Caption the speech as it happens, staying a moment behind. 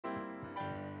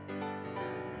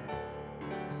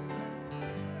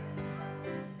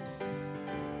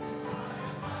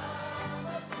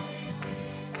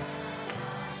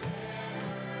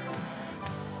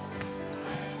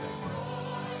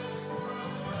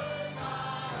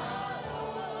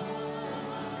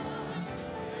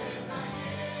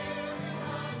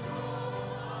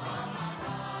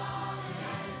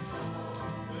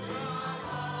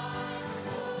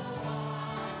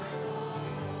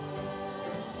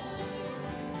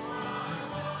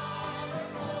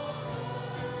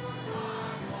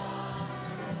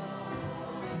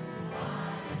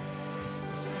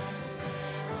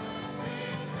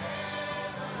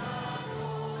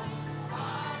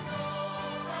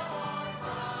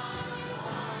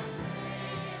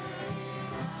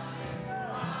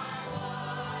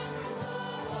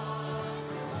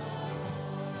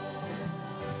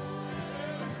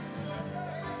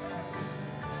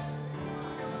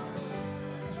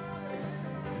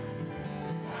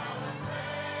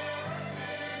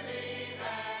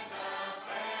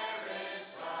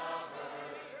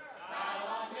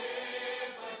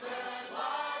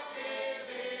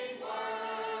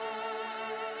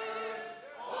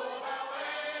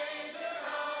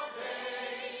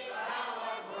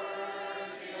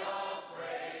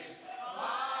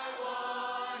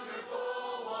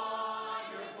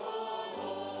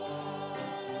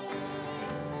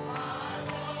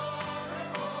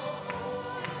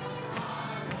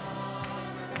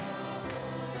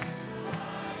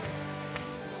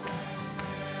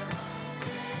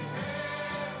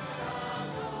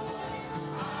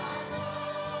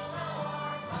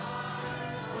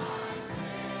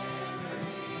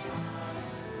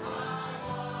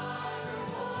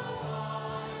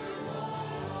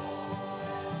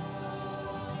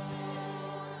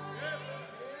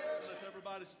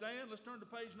everybody stand. Let's turn to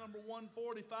page number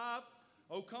 145.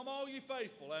 Oh, come all ye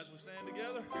faithful, as we stand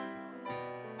together.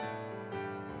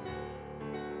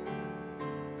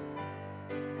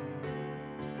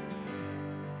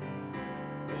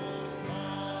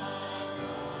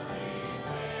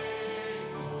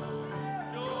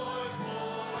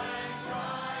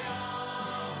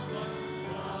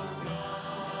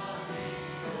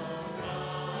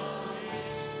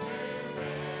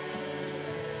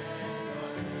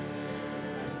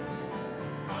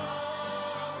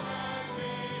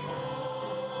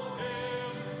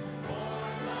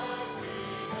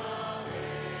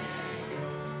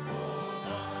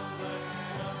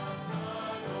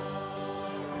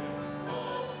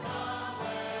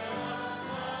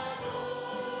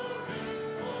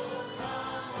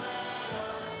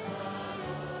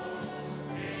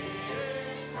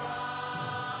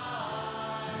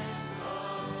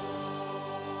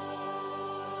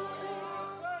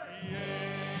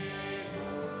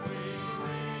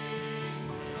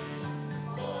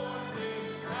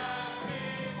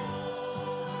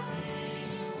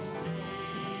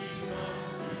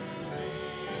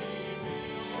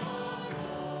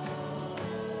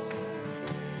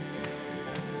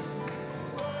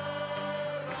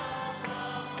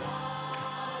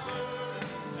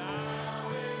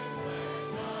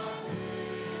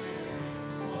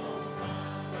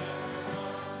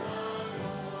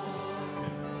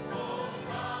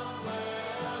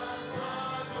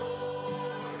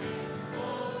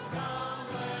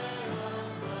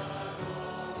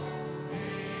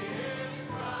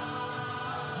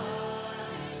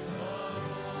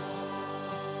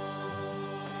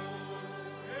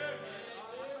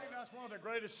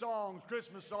 Greatest songs,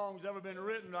 Christmas songs ever been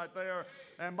written right there.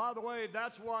 And by the way,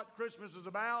 that's what Christmas is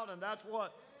about, and that's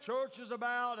what church is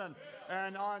about, and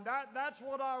that's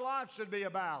what our life should be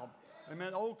about.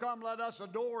 Amen. Oh, come, let us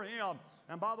adore him.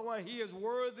 And by the way, he is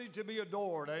worthy to be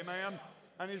adored. Amen.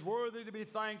 And he's worthy to be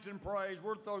thanked and praised.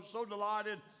 We're so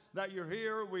delighted that you're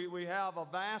here. We have a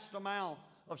vast amount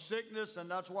of sickness, and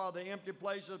that's why the empty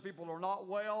places, people are not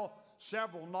well,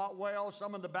 several not well,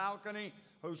 some in the balcony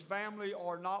whose family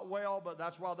are not well, but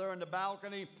that's why they're in the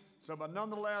balcony. So, but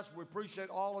nonetheless, we appreciate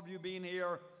all of you being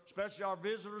here, especially our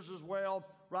visitors as well.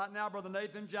 Right now, Brother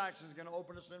Nathan Jackson is going to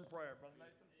open us in prayer. Brother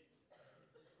Nathan.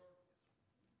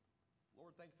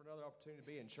 Lord, thank you for another opportunity to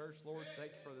be in church. Lord,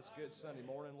 thank you for this good Sunday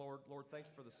morning, Lord. Lord, thank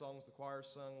you for the songs the choir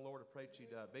sung. Lord, I pray that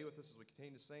you'd be with us as we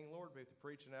continue to sing. Lord, be with the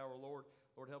preaching hour, Lord.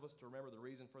 Lord, help us to remember the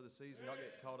reason for the season, not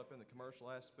get caught up in the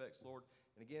commercial aspects, Lord.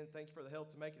 And again, thank you for the help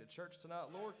to make it to church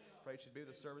tonight, Lord. Pray that you'd be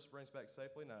with the service, brings back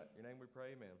safely tonight. In your name we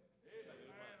pray, amen. Amen.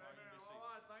 All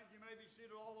right, thank you. You may be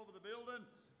seated all over the building.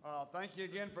 Thank you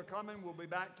again for coming. We'll be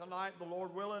back tonight, the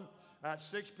Lord willing, at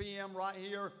 6 p.m. right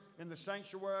here in the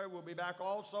sanctuary. We'll be back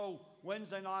also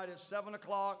Wednesday night at 7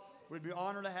 o'clock. We'd be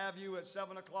honored to have you at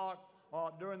 7 o'clock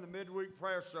during the midweek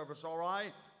prayer service, all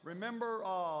right? Remember,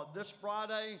 this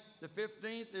Friday, the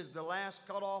 15th, is the last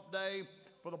cutoff day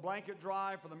for the blanket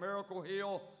drive for the Miracle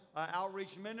Hill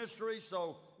Outreach Ministry.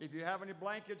 So if you have any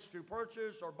blankets to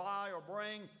purchase or buy or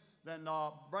bring, then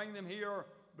bring them here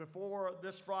before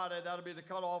this Friday. That'll be the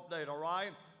cutoff date, all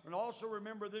right? And also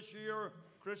remember this year,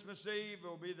 Christmas Eve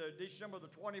will be the December the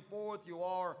 24th. You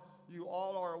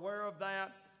all are aware of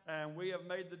that. And we have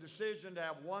made the decision to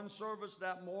have one service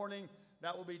that morning.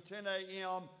 That will be 10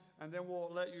 a.m. And then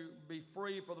we'll let you be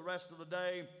free for the rest of the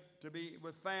day to be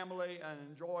with family and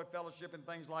enjoy fellowship and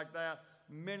things like that.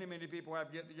 Many, many people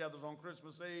have get-togethers on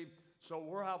Christmas Eve. So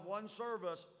we'll have one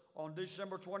service on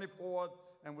December 24th.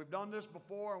 And we've done this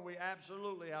before, and we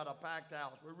absolutely had a packed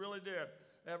house. We really did.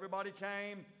 Everybody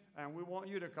came, and we want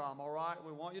you to come, all right?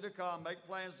 We want you to come. Make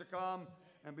plans to come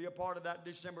and be a part of that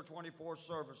December 24th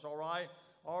service, all right?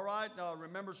 All right,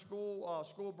 remember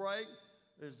school break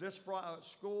is this Friday.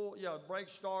 Break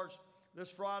starts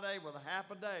this Friday with a half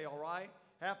a day, all right?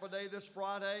 Half a day this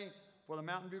Friday for the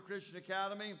Mountain View Christian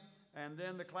Academy, and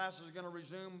then the classes are going to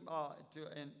resume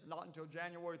not until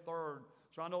January 3rd.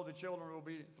 So I know the children will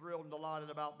be thrilled and delighted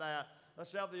about that.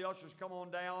 Let's have the ushers come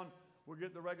on down. We'll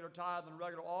get the regular tithe and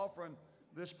regular offering.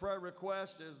 This prayer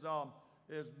request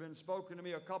has been spoken to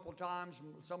me a couple times.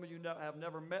 Some of you have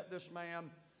never met this man.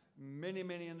 Many,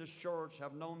 many in this church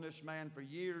have known this man for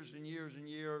years and years and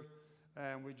years.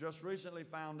 And we just recently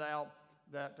found out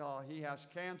that he has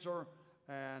cancer.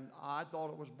 And I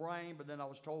thought it was brain, but then I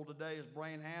was told today it's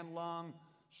brain and lung.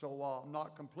 So I'm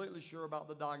not completely sure about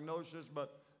the diagnosis,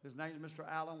 but his name is Mr.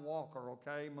 Alan Walker,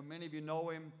 okay? Many of you know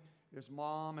him. His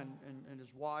mom and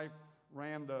his wife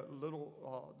ran the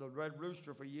Red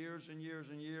Rooster for years and years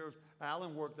and years.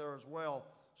 Alan worked there as well.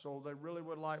 So they really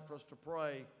would like for us to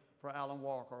pray for Alan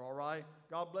Walker, all right?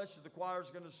 God bless you. The choir's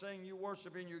going to sing. You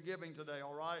worship in your giving today,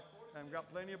 all right? And we've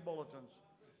got plenty of bulletins.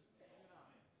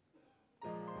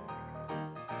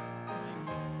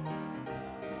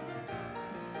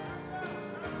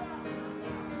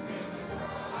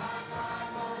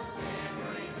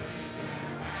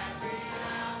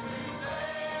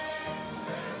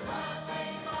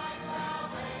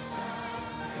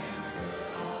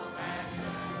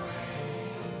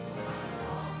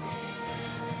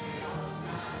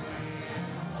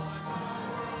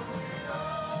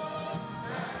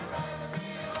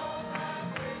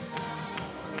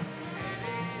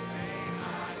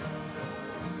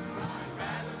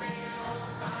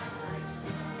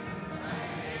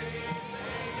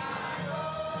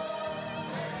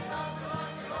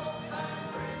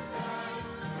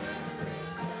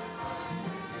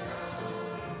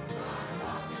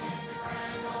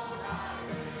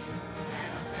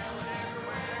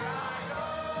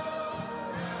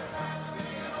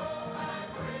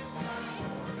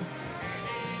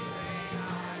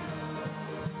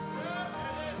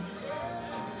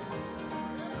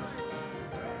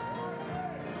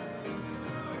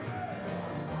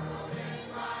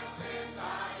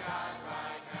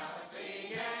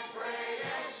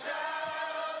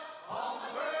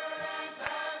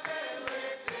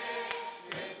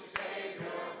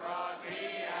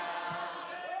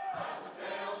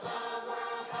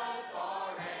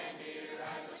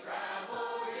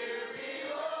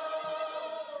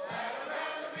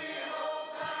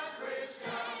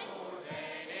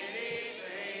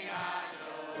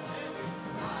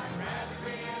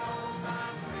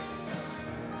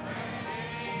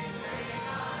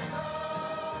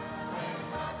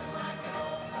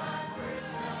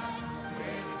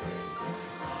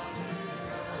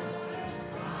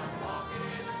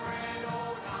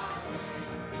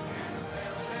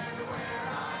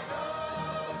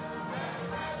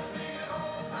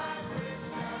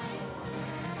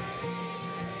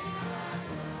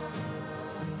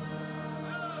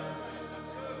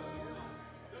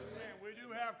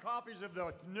 Copies of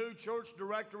the new church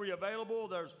directory available.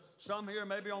 There's some here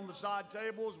maybe on the side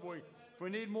tables. If we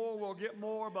need more, we'll get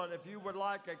more. But if you would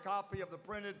like a copy of the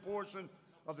printed portion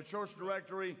of the church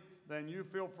directory, then you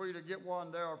feel free to get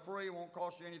one. They are free. It won't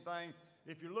cost you anything.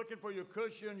 If you're looking for your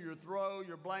cushion, your throw,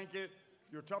 your blanket,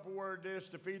 your Tupperware dish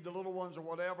to feed the little ones or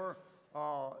whatever,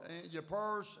 your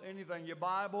purse, anything, your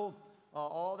Bible,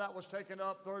 all that was taken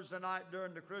up Thursday night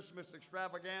during the Christmas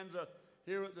extravaganza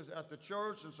here at the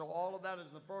church, and so all of that is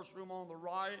in the first room on the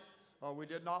right. We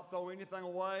did not throw anything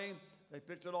away. They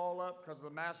picked it all up because of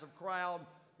the massive crowd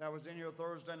that was in here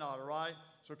Thursday night, all right?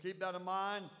 So keep that in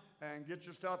mind and get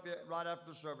your stuff right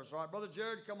after the service, all right? Brother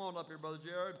Jared, come on up here, Brother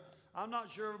Jared. I'm not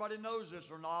sure everybody knows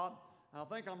this or not, and I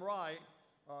think I'm right.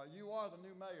 You are the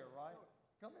new mayor, right?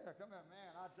 Come here,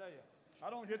 man, I tell you.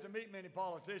 I don't get to meet many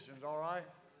politicians, all right?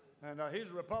 And he's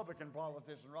a Republican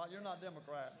politician, right? You're not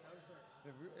Democrat.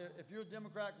 If you're a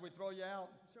Democrat, can we throw you out?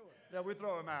 Sure. Yeah, we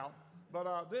throw him out.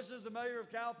 But this is the mayor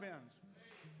of Cowpens.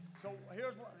 So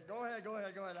here's what, go ahead. That's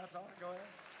all right, go ahead.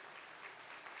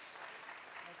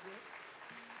 That's it.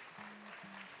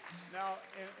 Now,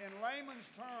 in layman's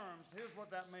terms, here's what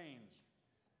that means.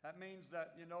 That means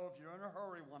that, you know, if you're in a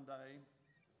hurry one day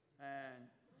and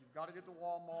you've got to get to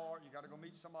Walmart, you got to go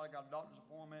meet somebody, got a doctor's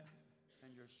appointment,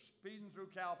 and you're speeding through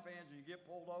Cowpens and you get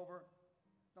pulled over,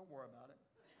 don't worry about it.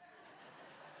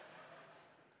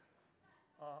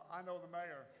 I know the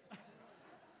mayor.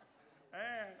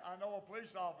 And I know a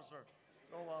police officer.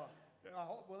 So I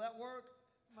hope, will that work?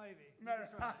 Maybe. Maybe.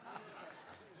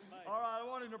 All right, I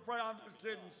want him to pray. I'm just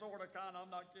kidding, sort of, kind of.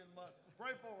 I'm not kidding much.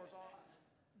 Pray for us, all right?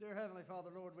 Dear Heavenly Father,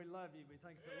 Lord, we love you. We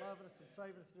thank you for loving us and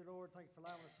saving us, dear Lord. Thank you for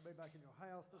allowing us to be back in your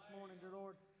house this morning, dear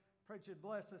Lord. Pray that you'd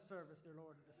bless this service, dear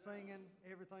Lord. The singing,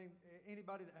 everything,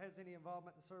 anybody that has any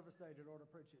involvement in the service today, dear Lord, I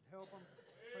pray that you'd help them.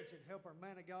 Pray that you'd help our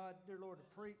man of God, dear Lord, to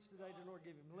preach today, dear Lord.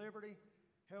 Give him liberty.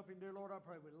 Help him, dear Lord. I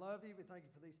pray we love you. We thank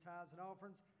you for these tithes and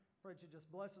offerings. Pray that you just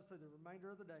bless us through the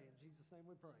remainder of the day. In Jesus' name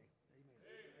we pray.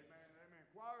 Amen.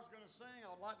 Choir's going to sing.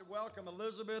 I'd like to welcome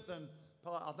Elizabeth and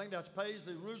I think that's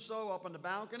Paisley Russo up on the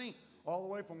balcony, all the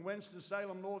way from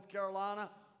Winston-Salem, North Carolina.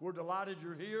 We're delighted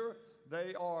you're here.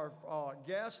 They are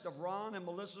guests of Ron and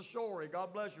Melissa Shorey.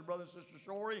 God bless you, brother and sister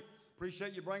Shorey.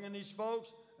 Appreciate you bringing these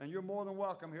folks, and you're more than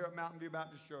welcome here at Mountain View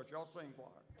Baptist Church. Y'all sing choir.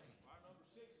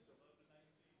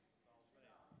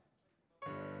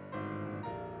 How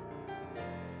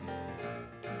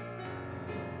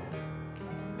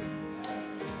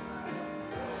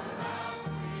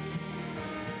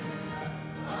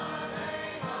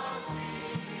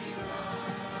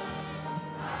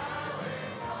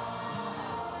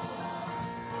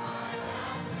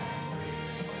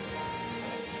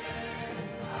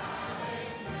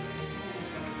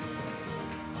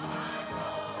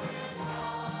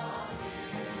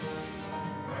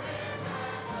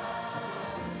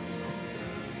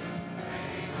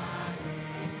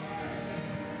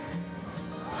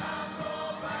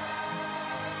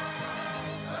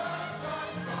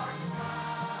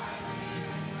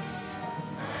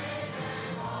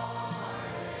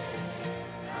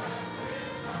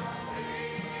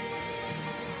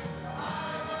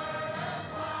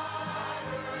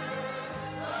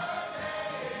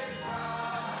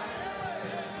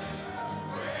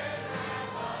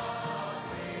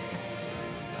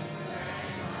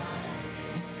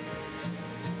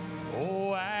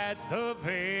The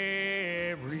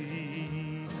very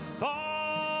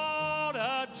thought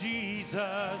of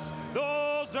Jesus,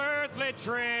 those earthly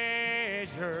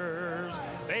treasures,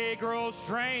 they grow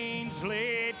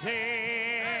strangely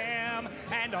dim,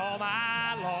 and all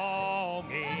my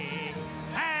longing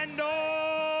and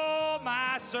all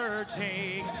my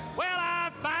searching, well,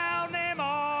 I found them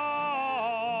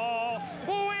all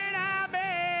when I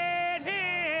met him.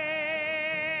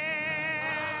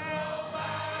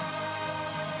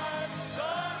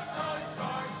 The sun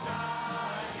starts shining,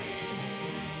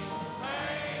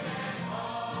 pain and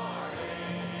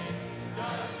heartache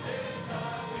just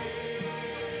disappear.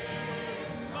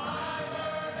 My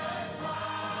burden's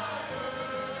lighter,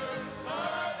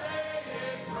 the day is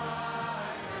brighter with that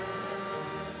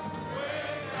lovely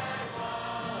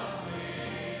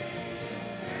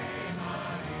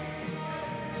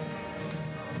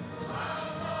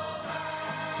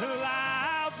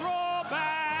clouds roll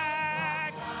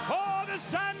back, oh, the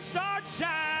sun starts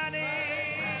shining,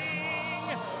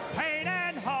 pain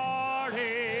and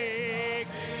heartache,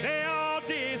 they all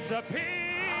disappear.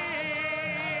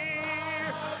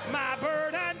 My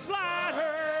burden's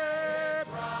lighter,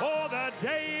 oh, the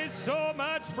day is so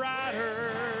much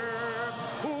brighter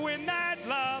when that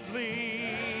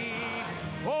lovely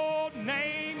old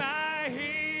name I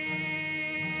hear.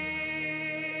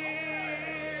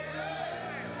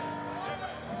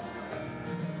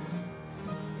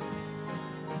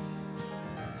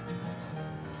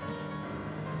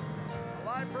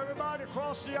 All right, for everybody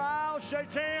across the aisle,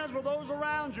 shake hands with those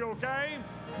around you, okay?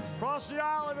 Cross the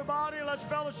aisle, everybody. Let's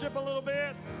fellowship a little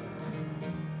bit.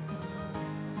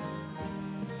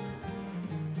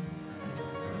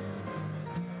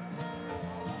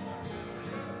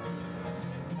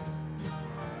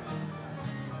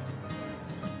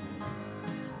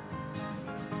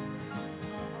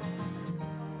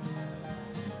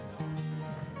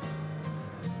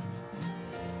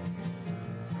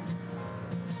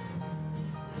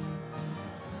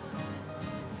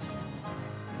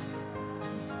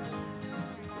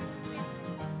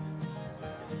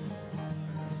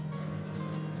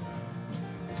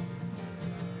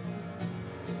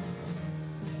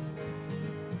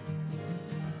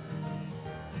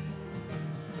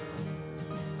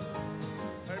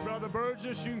 Hey, Brother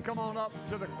Burgess, you can come on up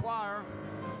to the choir.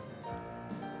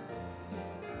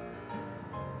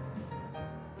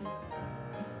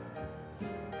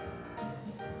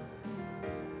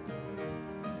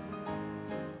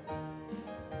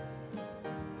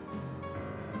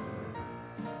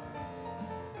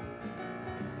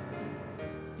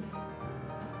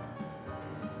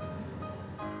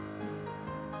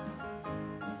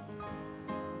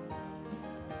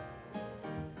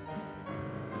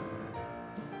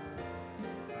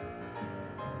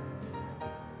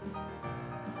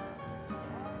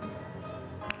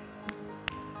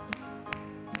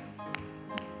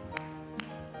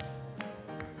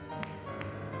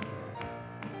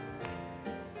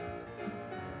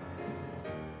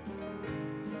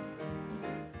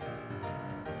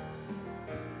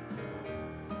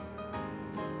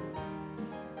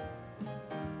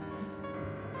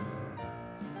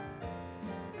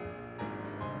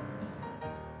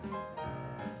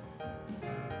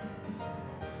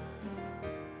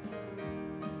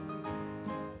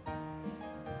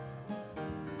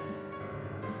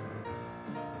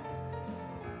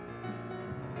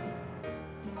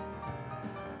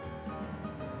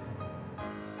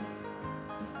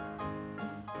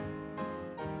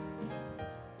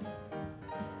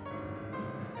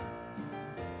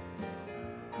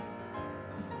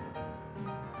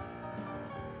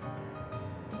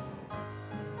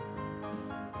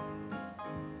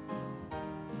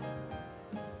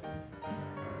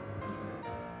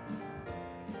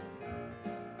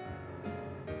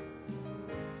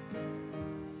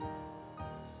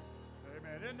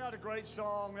 Isn't that a great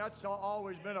song? That's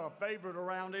always been a favorite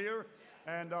around here.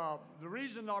 And the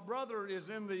reason our brother is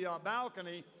in the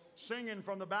balcony, singing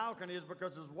from the balcony, is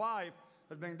because his wife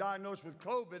has been diagnosed with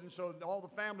COVID, and so all the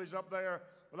family's up there.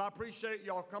 But I appreciate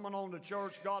y'all coming on to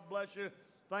church. God bless you.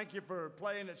 Thank you for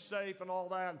playing it safe and all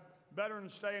that. Better than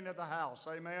staying at the house.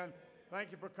 Amen.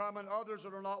 Thank you for coming. Others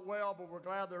that are not well, but we're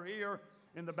glad they're here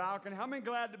in the balcony. How many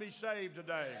glad to be saved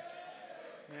today?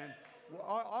 And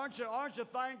aren't you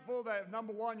thankful that,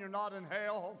 number one, you're not in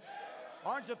hell?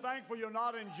 Aren't you thankful you're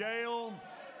not in jail?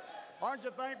 Aren't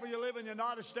you thankful you live in the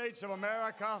United States of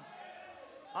America?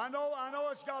 I know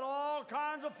it's got all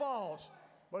kinds of faults,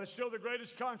 but it's still the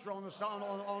greatest country on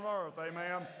earth,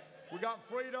 amen? We got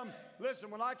freedom. Listen,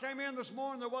 when I came in this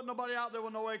morning, there wasn't nobody out there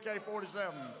with no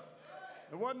AK-47.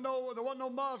 There wasn't no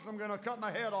Muslim going to cut my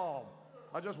head off.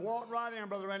 I just walked right in,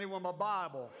 Brother Randy, with my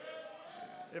Bible.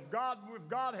 if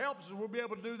God helps us, we'll be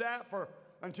able to do that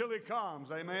until He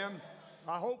comes. Amen.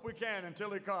 I hope we can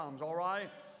until He comes. All right.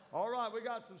 All right. We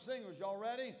got some singers. Y'all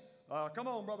ready? Come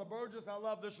on, Brother Burgess. I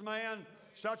love this man.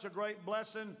 Such a great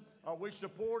blessing. We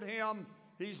support him.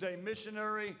 He's a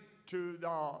missionary to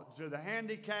the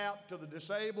handicapped, to the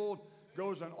disabled.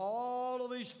 Goes in all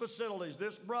of these facilities.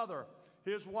 This brother,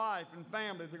 his wife and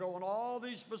family, they go in all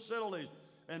these facilities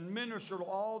and minister to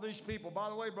all these people. By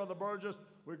the way, Brother Burgess,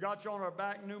 we've got you on our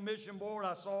back new mission board.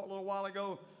 I saw it a little while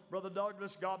ago. Brother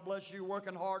Douglas, God bless you,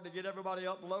 working hard to get everybody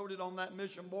uploaded on that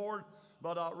mission board.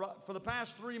 But for the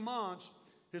past 3 months,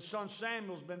 his son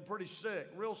Samuel's been pretty sick,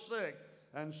 real sick.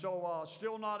 And so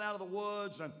still not out of the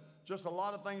woods and just a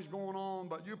lot of things going on.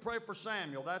 But you pray for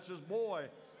Samuel. That's his boy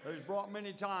that he's brought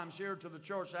many times here to the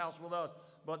church house with us.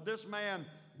 But this man,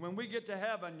 when we get to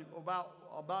heaven, about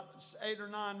 8 or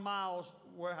 9 miles,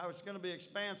 where it's going to be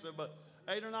expansive, but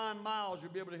 8 or 9 miles,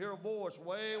 you'll be able to hear a voice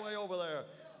way, way over there.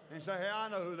 And say, hey, I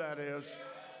know who that is.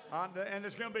 And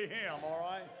it's going to be him, all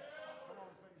right? Come on,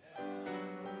 sing.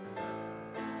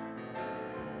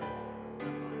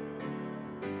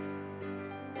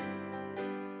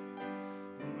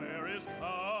 There is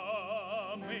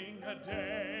coming a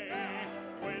day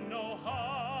when no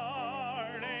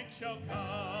heartache shall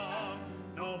come,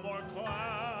 no more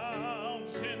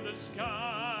clouds in the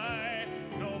sky,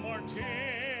 no more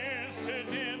tears to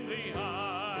dim the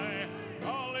eye.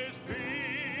 All is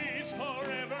peace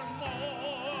forevermore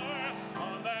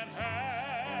on that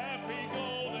happy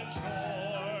golden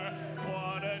shore.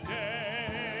 What a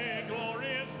day,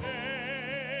 glorious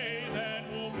day that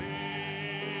will be.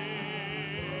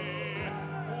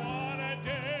 What a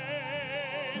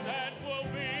day that will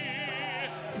be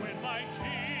when my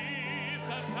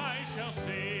Jesus I shall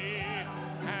see,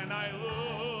 and I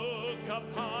look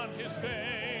upon his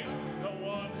face, the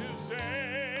one who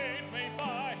saved me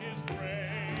by his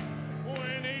grace.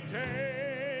 When he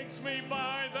takes me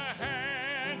by the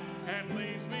hand and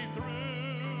leads me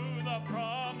through the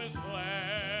promised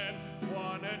land.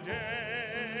 What a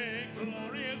day,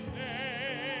 glorious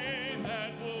day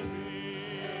that will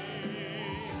be.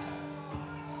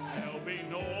 There'll be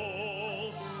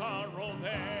no sorrow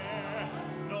there,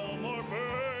 no more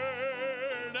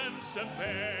burdens to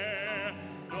bear,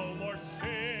 no more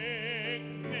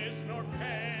sickness nor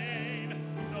pain,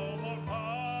 no more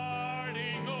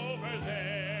parting over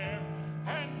there,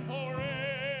 and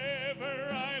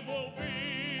forever I will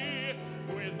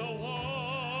be with the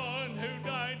one who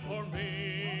died for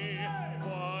me.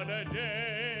 What a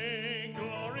day,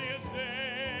 glorious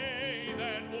day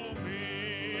that will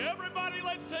be. Everybody,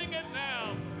 let's sing it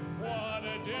now. What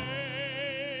a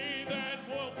day that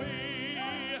will be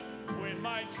when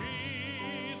my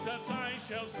Jesus I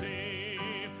shall see,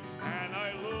 and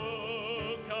I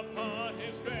look upon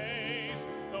his face,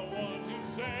 the one who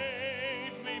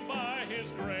saved me by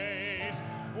his grace.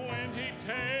 When he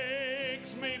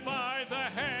takes me by the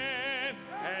hand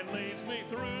and leads me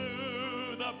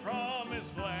through the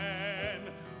promised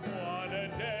land. What a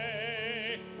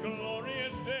day,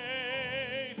 glorious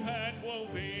day that will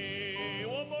be.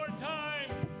 One more time.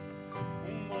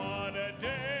 What a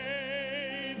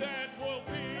day that will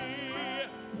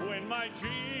be when my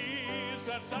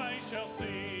Jesus I shall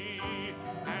see,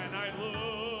 and I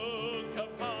look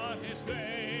upon his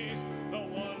face, the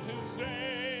one who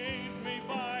saved me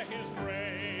by his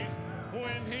grace.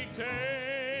 When he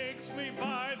takes me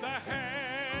by the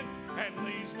hand and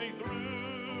leads me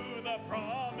through the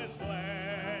promised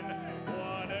land.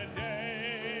 What a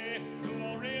day,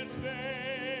 glorious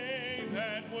day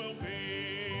that will be.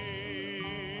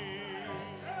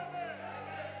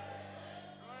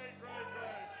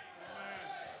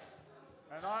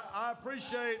 And I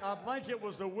appreciate, I think it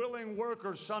was the Willing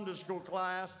Workers Sunday School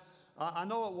class. I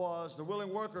know it was. The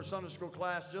Willing Workers Sunday School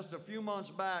class just a few months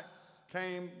back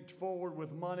came forward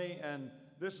with money, and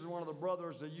this is one of the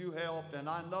brothers that you helped, and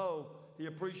I know he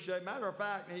appreciated. Matter of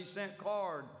fact, he sent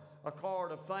a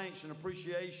card of thanks and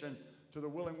appreciation to the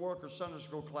Willing Workers Sunday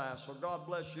School class. So God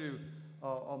bless you,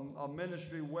 a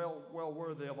ministry well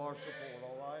worthy of our support,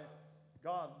 all right?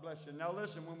 God bless you. Now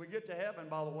listen, when we get to heaven,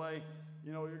 by the way,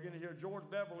 you know, you're going to hear George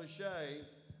Beverly Shea,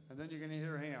 and then you're going to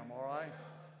hear him, all right?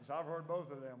 Because I've heard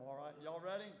both of them, all right? Y'all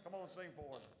ready? Come on, sing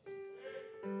for us.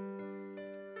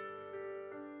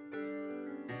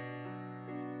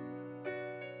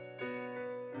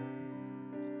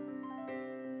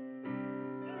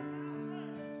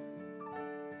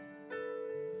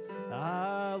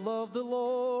 I love the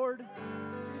Lord,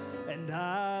 and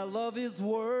I love his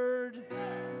word,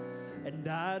 and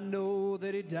I know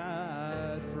that he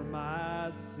died for my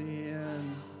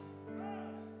sin.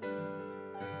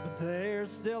 But there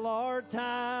still are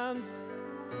times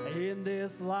in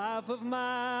this life of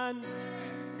mine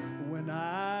when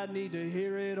I need to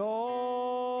hear it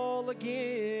all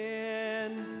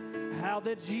again. How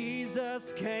that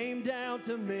Jesus came down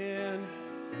to men,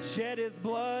 shed his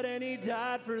blood and he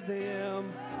died for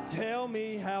them. Tell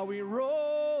me how he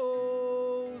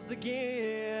rose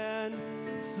again.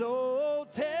 So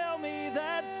tell me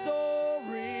that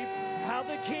story, how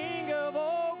the King of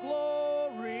all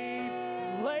glory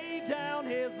laid down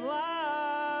his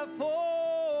life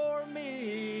for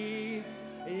me.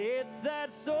 It's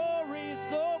that story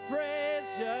so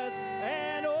precious,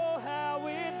 and oh how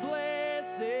it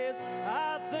blesses.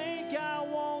 I think I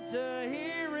want to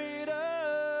hear it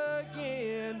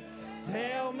again.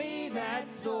 Tell me that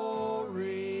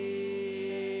story.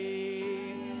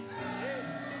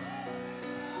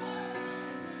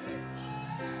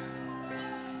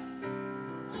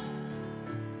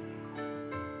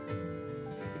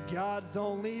 God's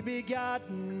only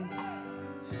begotten,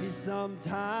 he's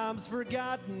sometimes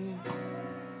forgotten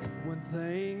when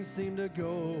things seem to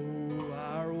go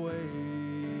our way.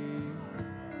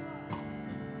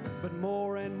 But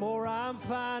more and more I'm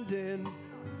finding,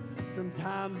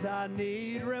 sometimes I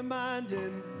need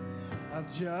reminding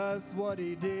of just what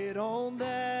he did on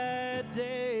that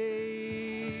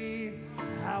day.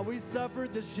 How he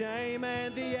suffered the shame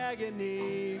and the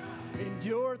agony,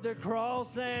 endured the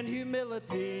cross and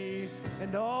humility,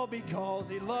 and all because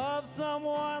he loved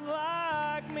someone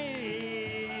like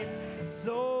me.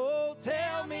 So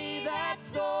tell me that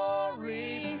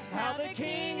story, how the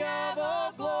King of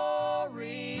all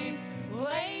glory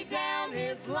laid down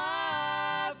his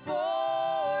life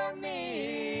for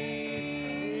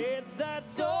me. It's that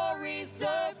story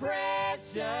so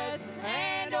precious,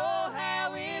 and oh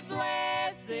how it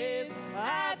blesses.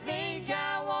 I think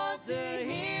I want to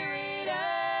hear it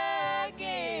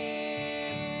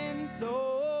again.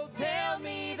 So tell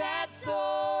me that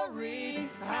story,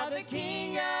 how the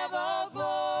King of all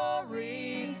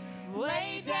glory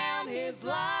laid down his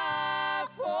life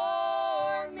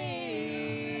for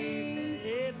me.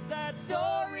 It's that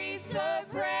story so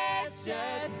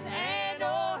precious, and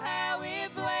oh how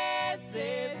it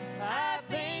blesses. I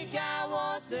think I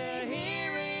want to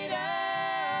hear it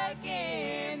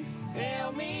again.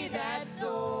 Tell me that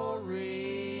story.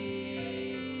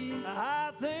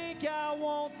 I think I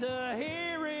want to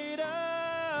hear it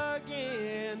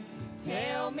again.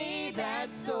 Tell me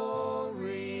that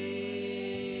story.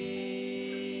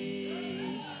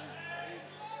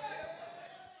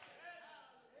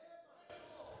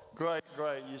 Great,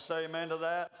 great. You say amen to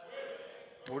that?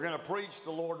 We're going to preach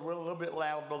the Lord willing. A little bit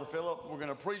loud, Brother Philip. We're going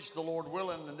to preach the Lord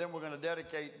willing, and then we're going to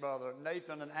dedicate Brother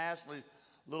Nathan and Ashley's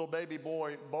little baby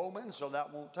boy Bowman. So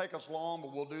that won't take us long,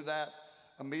 but we'll do that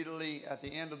immediately at the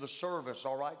end of the service.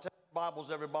 All right? Take your Bibles,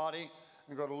 everybody,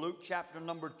 and go to Luke chapter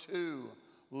number 2.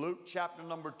 Luke chapter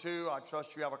number 2. I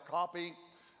trust you have a copy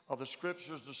of the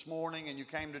scriptures this morning and you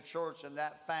came to church in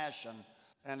that fashion.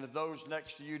 And if those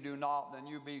next to you do not, then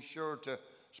you be sure to,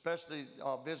 especially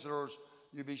visitors,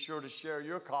 you be sure to share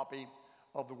your copy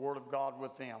of the Word of God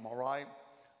with them, all right?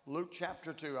 Luke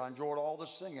chapter 2. I enjoyed all the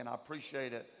singing. I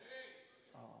appreciate it.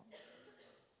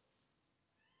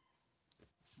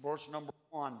 Verse number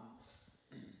 1.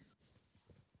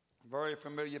 Very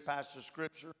familiar passage of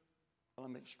Scripture. Let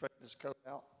me straighten this coat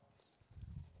out.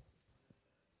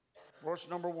 Verse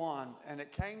number 1. And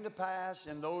it came to pass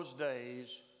in those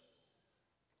days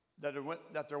that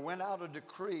there went out a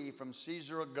decree from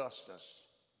Caesar Augustus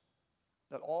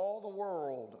that all the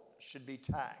world should be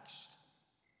taxed.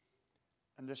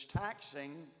 And this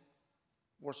taxing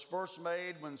was first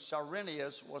made when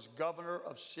Cyrenius was governor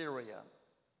of Syria.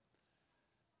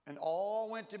 And all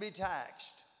went to be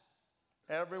taxed,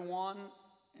 everyone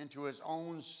into his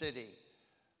own city.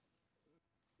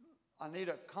 I need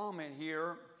a comment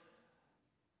here.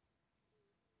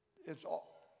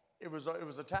 It was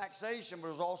a taxation, but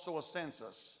it was also a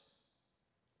census.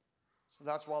 So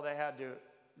that's why they had to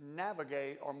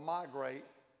navigate or migrate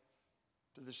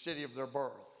to the city of their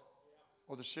birth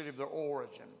or the city of their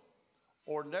origin.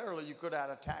 Ordinarily, you could have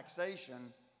had a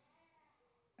taxation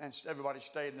and everybody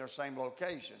stayed in their same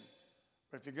location.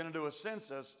 But if you're going to do a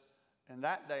census, in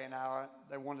that day and hour,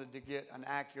 they wanted to get an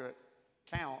accurate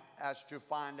count as to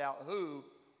find out who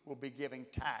will be giving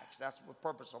tax. That's the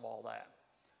purpose of all that.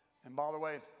 And by the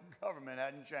way, the government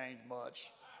hadn't changed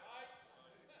much.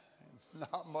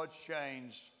 Not much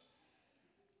changed.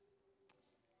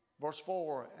 Verse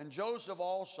 4, and Joseph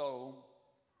also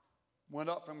went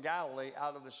up from Galilee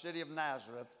out of the city of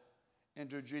Nazareth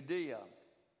into Judea,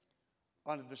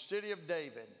 unto the city of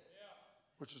David,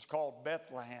 which is called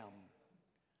Bethlehem,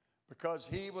 because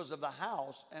he was of the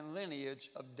house and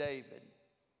lineage of David.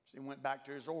 So he went back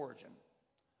to his origin.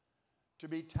 To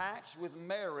be taxed with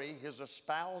Mary, his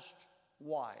espoused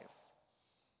wife,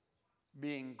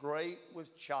 being great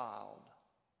with child.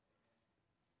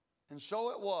 And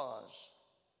so it was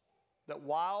that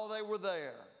while they were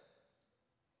there,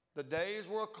 the days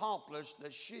were accomplished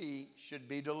that she should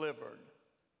be delivered.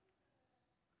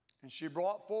 And she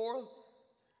brought forth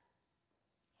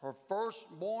her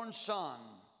firstborn son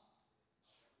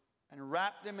and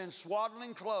wrapped him in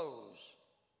swaddling clothes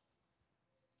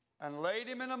and laid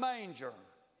him in a manger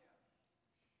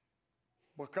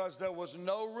because there was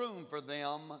no room for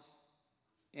them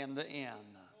in the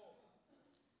inn.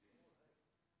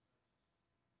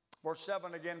 Verse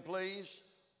 7 again, please.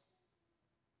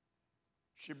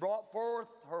 She brought forth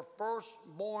her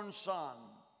firstborn son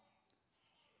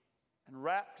and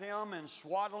wrapped him in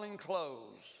swaddling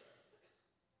clothes,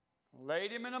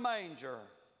 laid him in a manger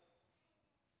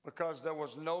because there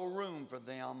was no room for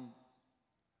them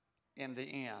in the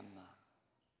inn.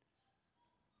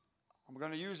 I'm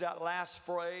going to use that last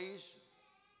phrase,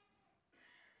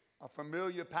 a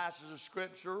familiar passage of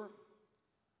Scripture,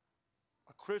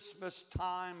 a Christmas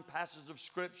time passage of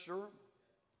Scripture.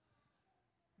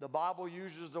 The Bible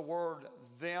uses the word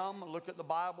them. Look at the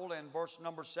Bible in verse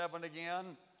number 7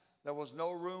 again. There was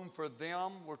no room for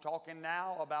them. We're talking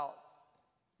now about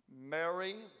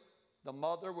Mary, the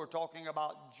mother. We're talking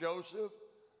about Joseph,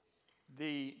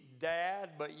 the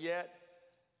dad, but yet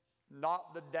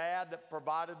not the dad that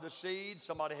provided the seed.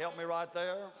 Somebody help me right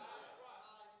there.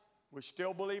 We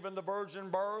still believe in the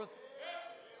virgin birth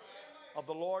of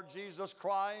the Lord Jesus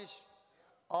Christ,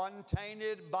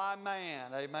 untainted by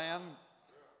man. Amen.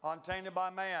 Untainted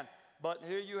by man. But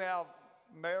here you have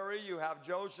Mary, you have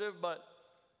Joseph, but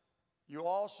you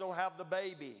also have the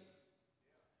baby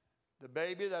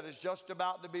that is just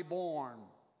about to be born.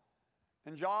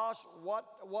 And Josh, what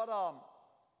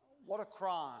a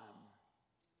crime.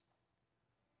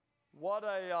 What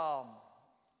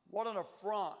an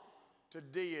affront to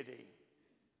deity.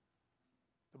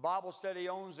 The Bible said he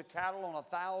owns the cattle on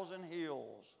 1,000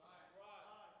 hills.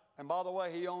 And by the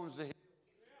way, he owns the hills.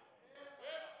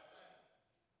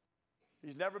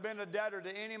 He's never been a debtor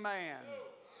to any man.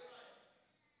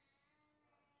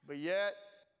 But yet,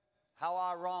 how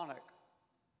ironic,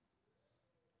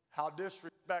 how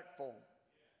disrespectful,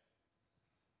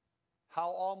 how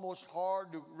almost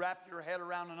hard to wrap your head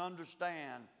around and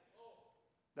understand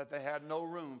that they had no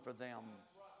room for them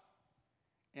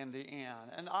in the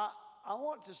inn. And I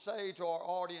want to say to our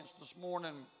audience this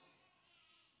morning,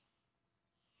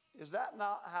 is that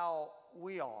not how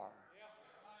we are?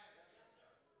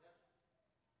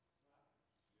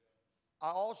 I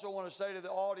also want to say to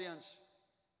the audience,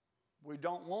 we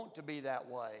don't want to be that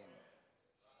way.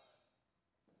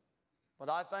 But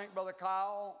I think, Brother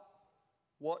Kyle,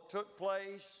 what took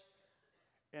place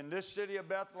in this city of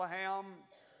Bethlehem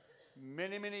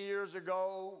many, many years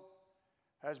ago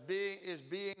is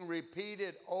being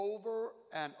repeated over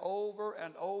and over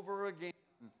and over again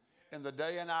in the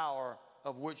day and hour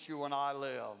of which you and I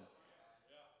live.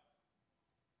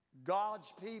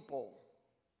 God's people,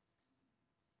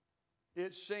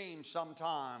 it seems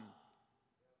sometimes,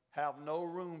 have no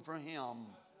room for Him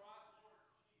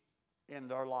in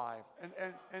their life.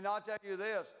 And I'll tell you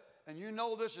this, and you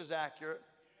know this is accurate,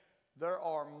 there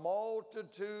are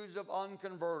multitudes of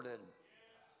unconverted,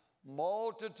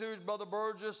 multitudes, Brother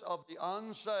Burgess, of the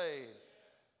unsaved.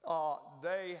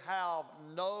 They have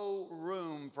no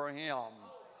room for Him.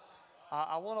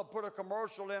 I want to put a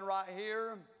commercial in right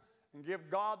here and give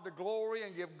God the glory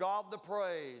and give God the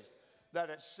praise that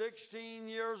at 16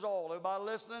 years old, everybody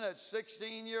listening, at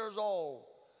 16 years old,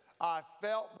 I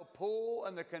felt the pull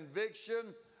and the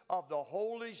conviction of the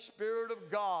Holy Spirit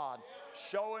of God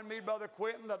showing me, Brother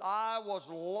Quentin, that I was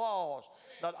lost,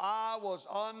 that I was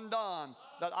undone,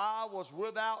 that I was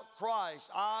without Christ,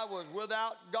 I was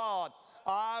without God,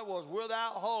 I was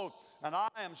without hope. And I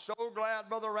am so glad,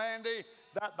 Brother Randy,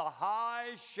 that the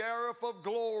High Sheriff of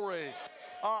Glory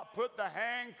put the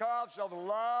handcuffs of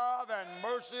love and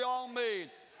mercy on me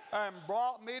and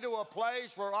brought me to a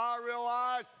place where I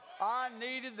realized I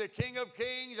needed the King of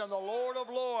Kings and the Lord of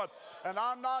Lords. And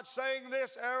I'm not saying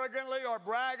this arrogantly or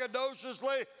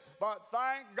braggadociously, but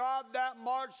thank God that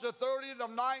March the 30th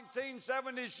of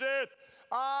 1976,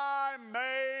 I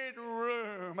made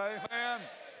room. Amen.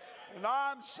 And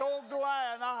I'm so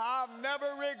glad. I've never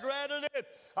regretted it.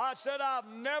 I said I've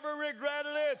never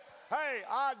regretted it. Hey,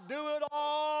 I'd do it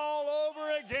all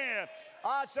over again.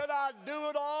 I said I'd do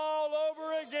it all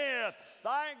over again.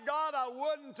 Thank God I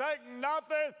wouldn't take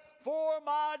nothing for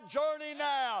my journey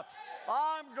now.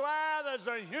 I'm glad as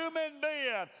a human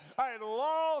being, a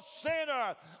lost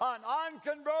sinner, an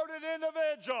unconverted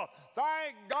individual,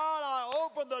 thank God I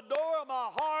opened the door of my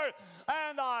heart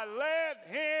and I let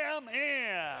him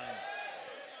in.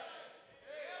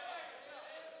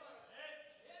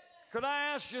 Could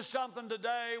I ask you something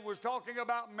today? We're talking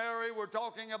about Mary, we're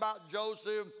talking about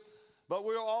Joseph, but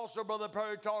we're also, Brother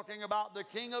Perry, talking about the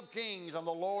King of Kings and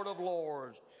the Lord of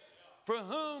Lords. For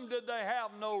whom did they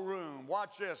have no room?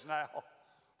 Watch this now.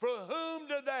 For whom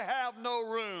did they have no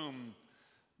room?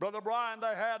 Brother Brian,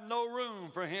 they had no room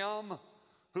for him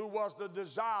who was the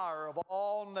desire of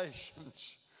all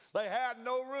nations. They had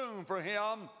no room for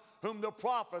him whom the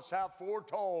prophets have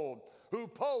foretold, who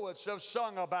poets have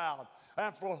sung about,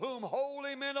 and for whom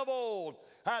holy men of old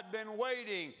had been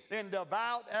waiting in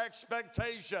devout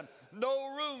expectation.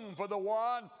 No room for the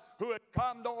one who had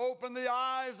come to open the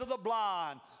eyes of the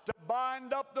blind, to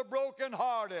bind up the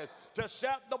brokenhearted, to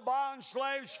set the bond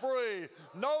slaves free.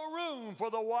 No room for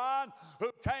the one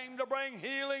who came to bring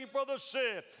healing for the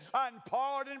sick, and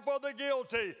pardon for the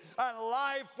guilty, and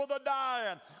life for the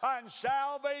dying, and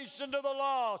salvation to the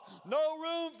lost. No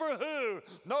room for who?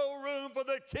 No room for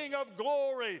the King of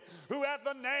glory, who hath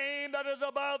the name that is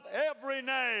above every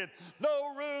name.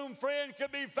 No room, friend,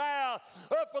 could be found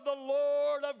for the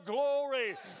Lord of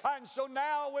glory. And so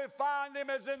now we find him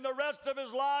as in the rest of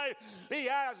his life, he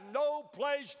has no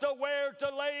place to where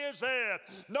to lay his head.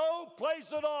 No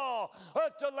place at all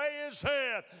to lay his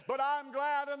head. But I'm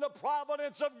glad in the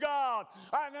providence of God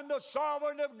and in the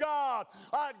sovereignty of God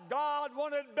that God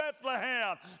wanted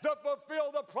Bethlehem to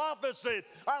fulfill the prophecy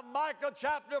of Micah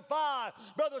chapter 5.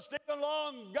 Brother Stephen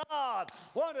Long, God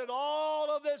wanted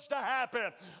all of this to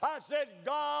happen. I said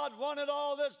God wanted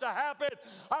all this to happen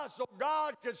so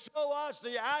God could show us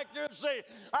the accuracy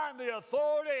and the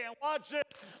authority, and watch it,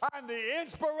 and the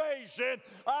inspiration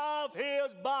of his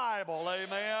Bible.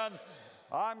 Amen.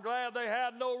 I'm glad they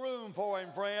had no room for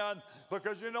him, friend,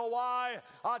 because you know why?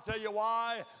 I'll tell you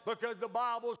why. Because the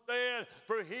Bible said,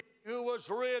 for he who was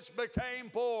rich became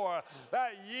poor,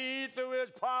 that ye through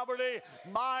his poverty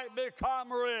might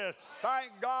become rich.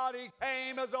 Thank God he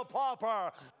came as a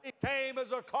pauper. He came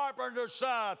as a carpenter's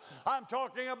son. I'm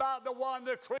talking about the one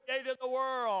that created the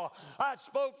world. I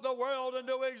spoke the world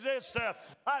into existence.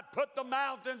 I put the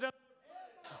mountains in,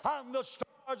 hung the stars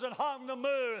and hung the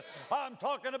moon. I'm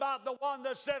talking about the one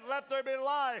that said, let there be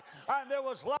light, and there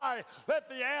was light. Let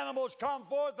the animals come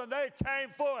forth, and they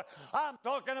came forth. I'm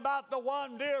talking about the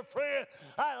one, dear friend,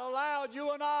 that allowed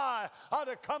you and I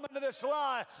to come into this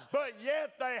life, but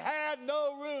yet they had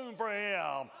no room for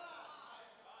him.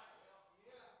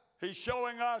 He's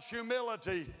showing us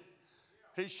humility.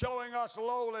 He's showing us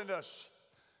lowliness.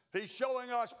 He's showing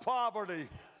us poverty.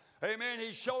 Amen.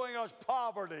 He's showing us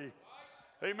poverty.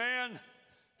 Amen.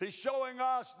 He's showing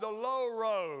us the low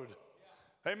road.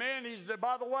 Amen.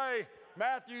 By the way,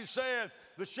 Matthew said,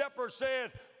 the shepherd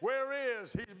said, where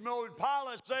is?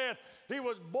 Pilate said, he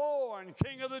was born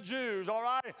King of the Jews, all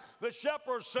right? The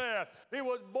shepherd said, he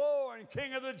was born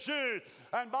King of the Jews.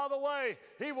 And by the way,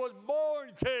 he was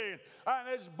born king. And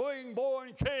as being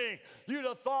born king, you'd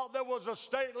have thought there was a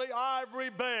stately ivory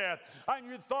bed. And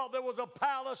you thought there was a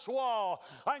palace wall.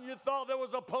 And you thought there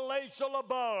was a palatial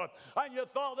abode. And you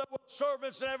thought there were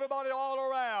servants and everybody all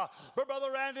around. But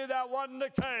Brother Randy, that wasn't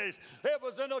the case. It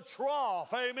was in a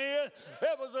trough, amen?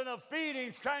 It was in a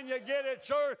feeding. Can you get it,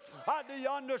 church? Do you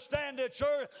understand it,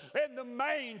 church? In the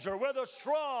manger where the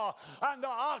straw and the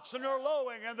oxen are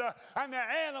lowing and the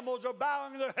animals are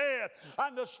bowing their head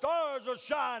and the stars are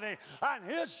shining and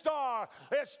his star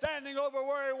is standing over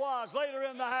where he was later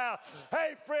in the house.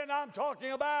 Hey, friend, I'm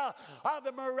talking about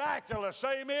the miraculous,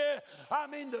 amen? I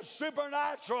mean the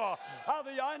supernatural,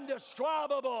 the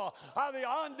indescribable, the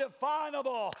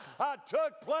undefinable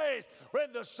took place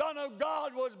when the Son of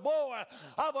God was born.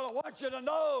 But I want you to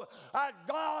know that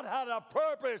God had a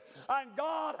purpose and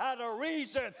God had a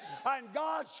reason, and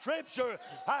God's scripture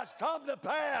has come to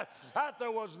pass that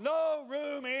there was no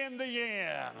room in the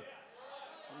inn.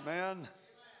 Amen.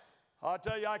 I'll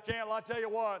tell you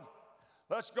what.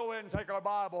 Let's go ahead and take our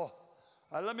Bible.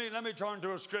 Let me turn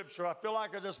to a scripture. I feel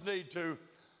like I just need to.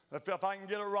 If I can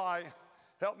get it right.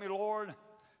 Help me, Lord.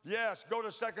 Yes, go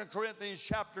to 2 Corinthians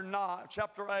chapter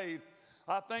 8.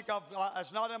 I think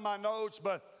it's not in my notes,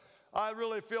 but I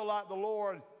really feel like the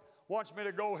Lord wants me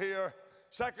to go here.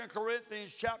 2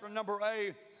 Corinthians chapter number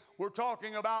 8. We're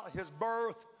talking about his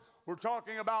birth. We're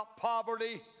talking about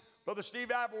poverty. Brother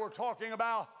Steve Apple, we're talking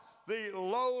about the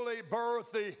lowly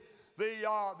birth, the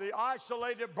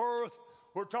isolated birth.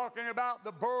 We're talking about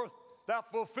the birth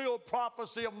that fulfilled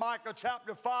prophecy of Micah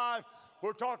chapter 5.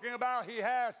 We're talking about he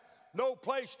has no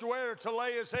place to where to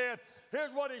lay his head.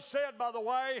 Here's what he said, by the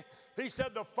way. He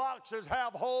said, the foxes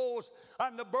have holes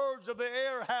and the birds of the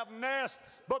air have nests,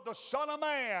 but the Son of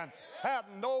Man hath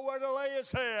nowhere to lay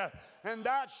his head. And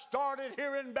that started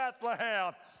here in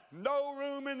Bethlehem. No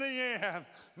room in the inn.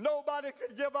 Nobody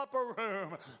could give up a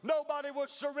room. Nobody would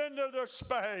surrender their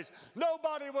space.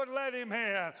 Nobody would let him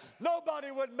in.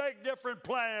 Nobody would make different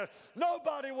plans.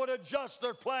 Nobody would adjust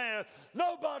their plans.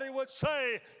 Nobody would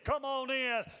say, come on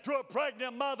in, to a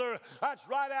pregnant mother that's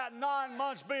right at 9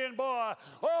 months being born.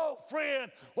 Oh,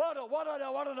 friend, what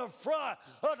an affront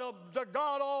to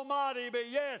God Almighty, but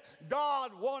yet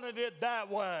God wanted it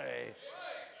that way.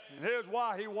 And here's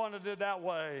why he wanted it that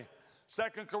way.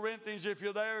 2 Corinthians, if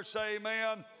you're there, say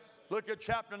amen. Look at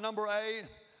chapter number 8,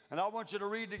 and I want you to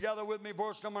read together with me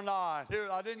verse number 9. Here,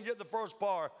 I didn't get the first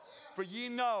part. For ye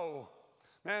know,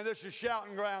 man, this is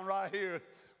shouting ground right here.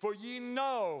 For ye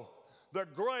know the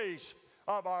grace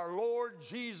of our Lord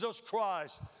Jesus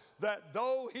Christ, that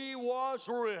though he was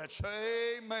rich,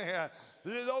 amen,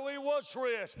 though he was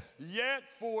rich, yet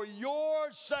for your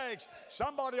sakes,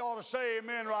 somebody ought to say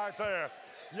amen right there.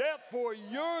 Yet for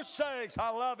your sakes, I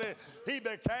love it, he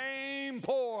became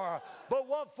poor. But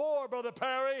what for, Brother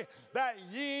Perry? That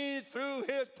ye through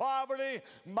his poverty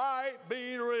might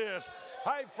be rich.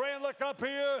 Hey, friend, look up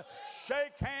here.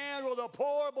 Shake hands with a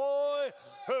poor boy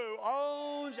who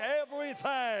owns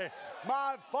everything.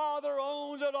 My father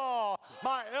owns it all.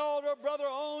 My elder brother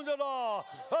owns it all.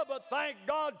 But thank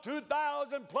God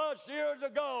 2,000 plus years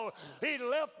ago, he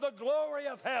left the glory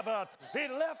of heaven. He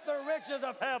left the riches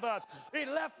of heaven. He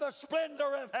left the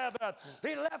splendor of heaven.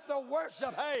 He left the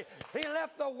worship. Hey, he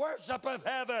left the worship of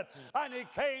heaven. And he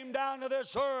came down to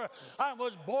this earth and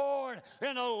was born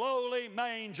in a lowly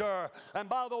manger. And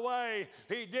by the way,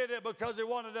 he did it because he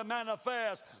wanted to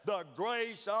manifest the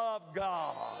grace of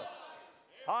God.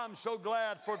 I'm so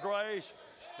glad for grace.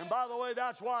 And by the way,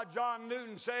 that's why John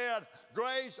Newton said,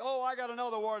 grace, oh, I got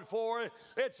another word for it.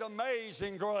 It's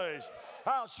amazing grace.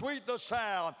 How sweet the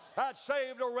sound that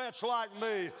saved a wretch like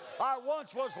me. I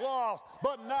once was lost,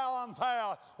 but now I'm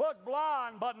found. Was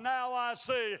blind, but now I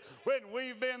see. When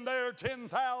we've been there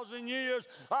 10,000 years,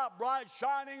 bright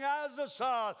shining as the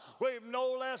sun, we've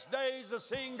no less days to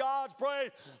sing God's praise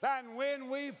than when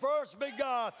we first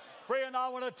begun. Friend, I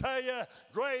want to tell you,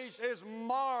 grace is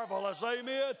marvelous,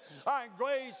 amen? And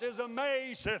grace is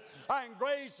amazing, and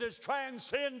grace is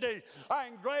transcending,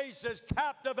 and grace is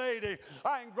captivating,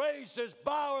 and grace is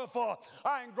powerful,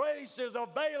 and grace is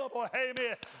available,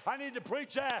 amen? I need to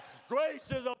preach that.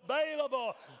 Grace is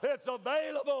available. It's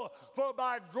available, for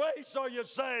by grace are you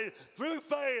saved, through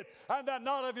faith, and that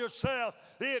not of yourself.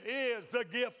 It is the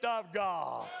gift of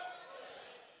God.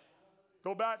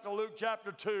 Go back to Luke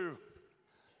chapter 2.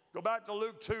 Go back to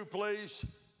Luke 2, please.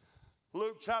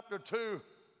 Luke chapter 2.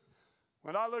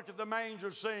 When I look at the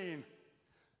manger scene,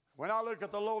 when I look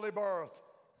at the lowly birth,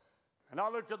 and I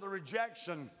look at the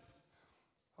rejection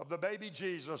of the baby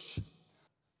Jesus,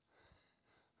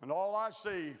 and all I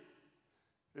see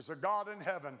is a God in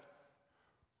heaven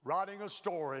writing a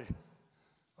story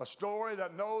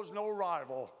that knows no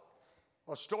rival,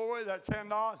 a story that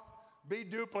cannot be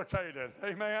duplicated.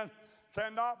 Amen?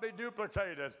 Cannot be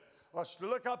duplicated.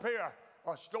 Look up here.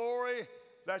 A story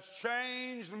that's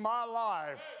changed my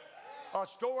life. A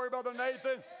story, Brother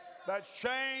Nathan, that's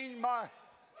changed my...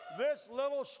 This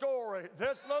little story,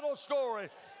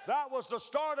 that was the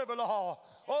start of it all.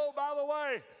 Oh, by the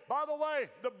way,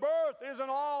 the birth isn't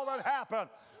all that happened.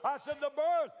 I said the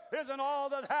birth isn't all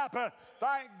that happened.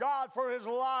 Thank God for his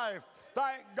life.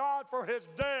 Thank God for his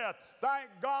death. Thank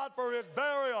God for his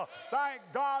burial. Thank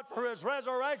God for his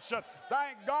resurrection.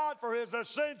 Thank God for his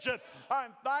ascension.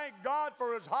 And thank God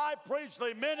for his high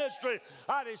priestly ministry.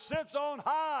 And he sits on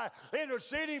high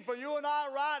interceding for you and I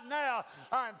right now.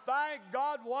 And thank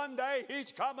God one day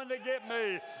he's coming to get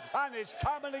me. And he's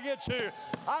coming to get you.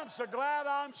 I'm so glad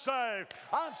I'm saved.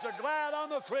 I'm so glad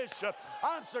I'm a Christian.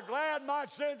 I'm so glad my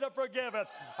sins are forgiven.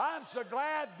 I'm so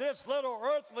glad this little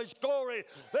earthly story,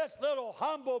 this little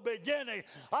humble beginning.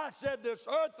 I said this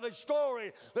earthly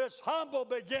story, this humble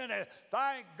beginning,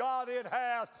 thank God it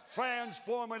has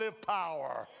transformative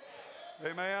power.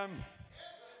 Amen.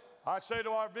 I say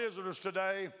to our visitors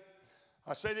today,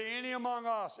 I say to any among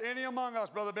us,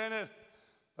 Brother Bennett,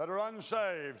 that are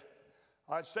unsaved,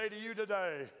 I'd say to you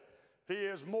today, he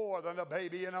is more than a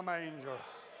baby in a manger.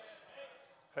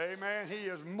 Amen. He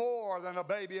is more than a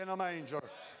baby in a manger.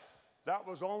 That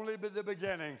was only the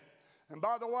beginning. And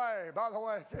by the way,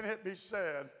 can it be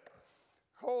said,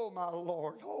 oh my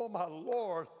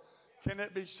Lord, can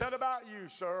it be said about you,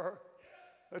 sir,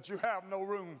 that you have no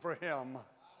room for him?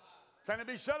 Can it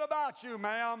be said about you,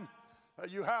 ma'am,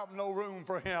 you have no room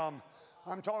for him.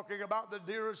 I'm talking about the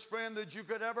dearest friend that you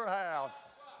could ever have.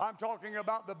 I'm talking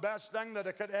about the best thing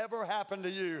that could ever happen to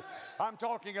you. I'm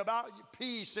talking about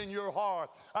peace in your heart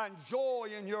and joy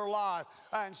in your life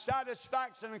and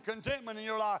satisfaction and contentment in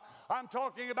your life. I'm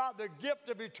talking about the gift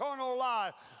of eternal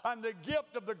life and the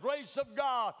gift of the grace of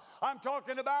God. I'm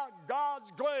talking about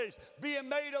God's grace being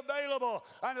made available,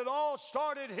 and it all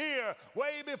started here,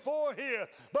 way before here.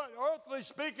 But earthly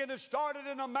speaking, it started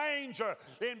in a manger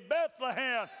in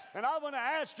Bethlehem. And I want to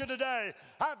ask you today,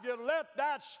 have you let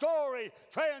that story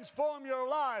transform your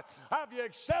life? Have you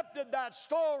accepted that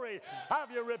story?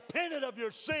 Have you repented of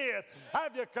your sin?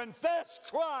 Have you confessed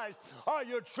Christ? Are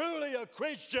you truly a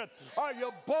Christian? Are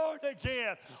you born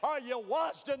again? Are you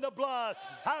washed in the blood?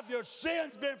 Have your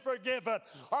sins been forgiven?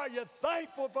 Are you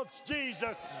thankful for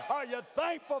Jesus? Are you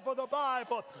thankful for the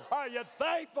Bible? Are you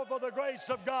thankful for the grace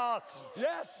of God?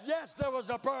 Yes, there was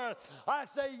a birth. I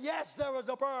say, yes, there was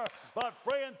a birth. But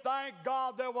friend, thank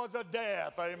God there was a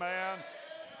death. Amen.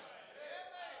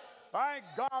 Thank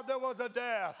God there was a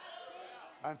death.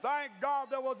 And thank God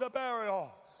there was a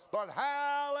burial. But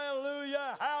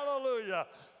hallelujah, hallelujah.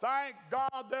 Thank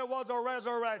God there was a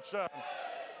resurrection.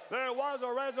 There was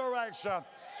a resurrection.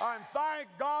 And thank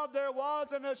God there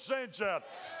was an ascension.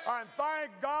 And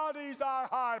thank God he's our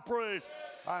high priest.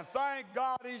 And thank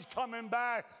God he's coming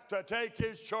back to take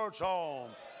his church home.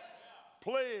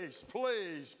 Please,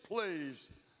 please, please,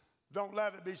 don't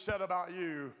let it be said about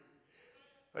you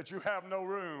that you have no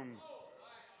room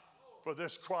for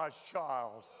this Christ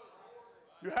child.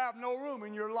 You have no room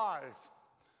in your life.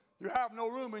 You have no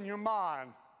room in your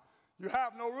mind. You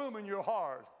have no room in your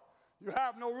heart. You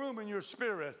have no room in your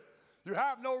spirit. You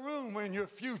have no room in your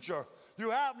future.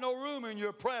 You have no room in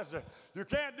your present. You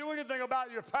can't do anything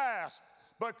about your past.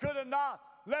 But let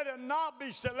it not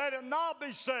be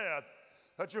said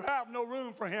that you have no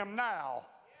room for him now.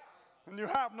 And you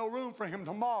have no room for him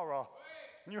tomorrow.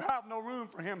 And you have no room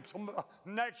for him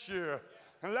next year.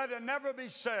 And let it never be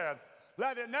said,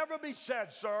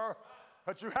 sir,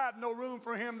 that you had no room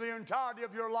for him the entirety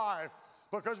of your life.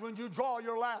 Because when you draw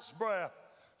your last breath,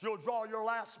 you'll draw your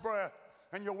last breath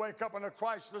and you'll wake up in a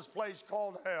Christless place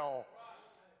called hell.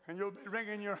 And you'll be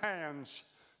wringing your hands.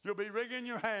 You'll be wringing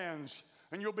your hands.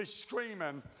 And you'll be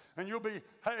screaming, and you'll be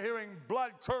hearing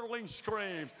blood-curdling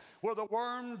screams where the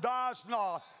worm dies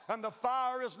not and the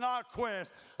fire is not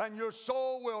quenched, and your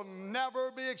soul will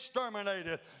never be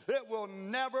exterminated. It will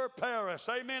never perish.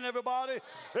 Amen, everybody?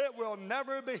 It will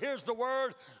never be, here's the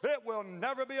word, it will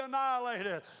never be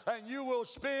annihilated. And you will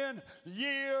spend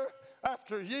year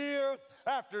after year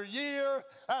after year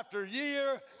after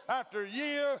year after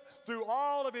year through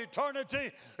all of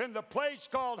eternity in the place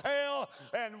called hell,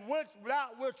 and that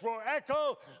which will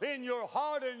echo in your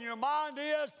heart and your mind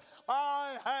is,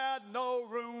 I had no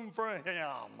room for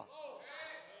him.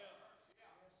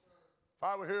 If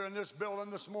I were here in this building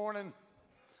this morning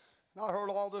and I heard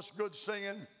all this good singing,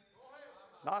 and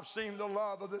I've seen the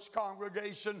love of this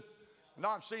congregation, and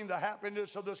I've seen the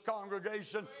happiness of this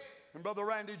congregation, and Brother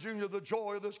Randy Jr., the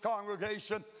joy of this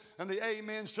congregation, and the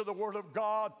amens to the Word of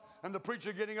God, and the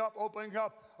preacher getting up, opening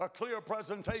up a clear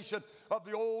presentation of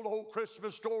the old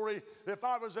Christmas story. If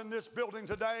I was in this building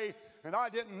today and I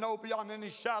didn't know beyond any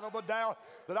shadow of a doubt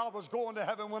that I was going to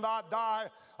heaven when I die,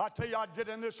 I tell you, I'd get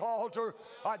in this altar,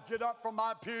 I'd get up from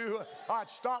my pew, I'd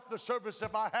stop the service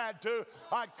if I had to,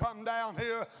 I'd come down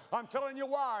here. I'm telling you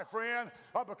why, friend,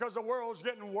 because the world's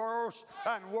getting worse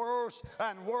and worse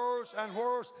and worse and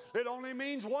worse. It only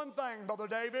means one thing, Brother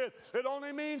David. It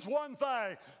only means one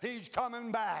thing. He's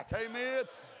coming back. Amen.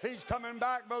 He's coming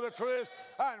back, Brother Chris,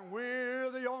 and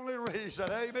we're the only reason.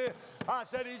 Amen. I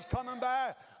said he's coming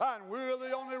back, and we're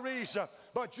the only reason.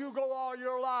 But you go all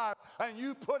your life, and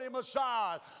you put him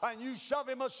aside, and you shove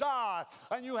him aside,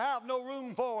 and you have no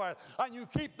room for it, and you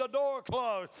keep the door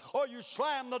closed, or you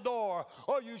slam the door,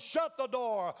 or you shut the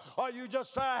door, or you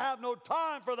just say, I have no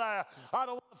time for that. I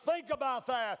don't want to think about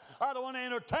that. I don't want to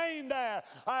entertain that.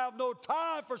 I have no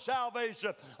time for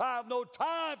salvation. I have no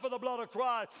time for the blood of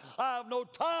Christ. I have no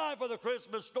time for the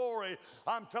Christmas story.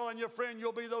 I'm telling you, friend,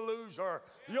 you'll be the loser.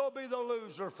 You'll be the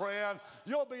loser, friend.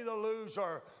 You'll be the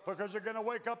loser, because you're going to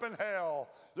wake up in hell.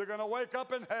 You're going to wake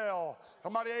up in hell.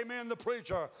 Somebody amen the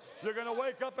preacher. You're going to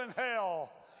wake up in hell,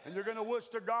 and you're going to wish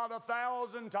to God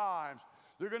 1,000 times.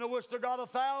 You're going to wish to God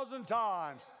 1,000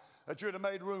 times that you'd have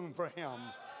made room for him.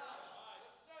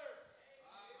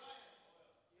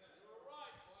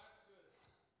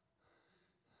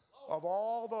 Of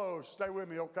all those, stay with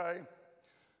me, okay?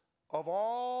 Of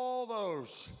all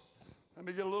those, let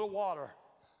me get a little water.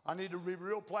 I need to be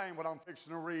real plain what I'm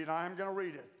fixing to read. I am going to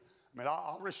read it. I mean,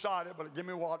 I'll recite it, but give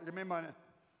me water, give me money.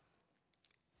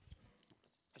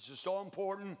 is so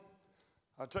important.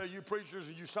 I tell you preachers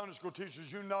and you Sunday school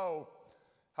teachers, you know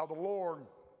how the Lord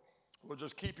will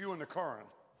just keep you in the current.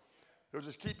 He'll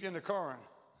just keep you in the current.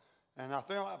 And I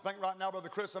think right now, Brother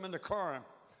Chris, I'm in the current.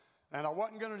 And I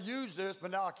wasn't going to use this,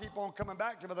 but now I keep on coming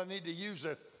back to it, but I need to use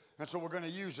it. And so we're going to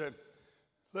use it.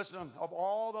 Listen, of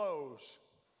all those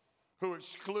who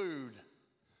exclude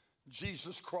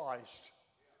Jesus Christ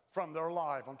from their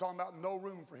life, I'm talking about no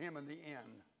room for him in the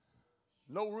end.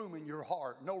 No room in your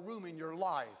heart. No room in your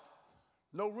life.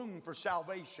 No room for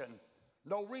salvation.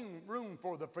 No room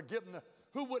for the forgiveness.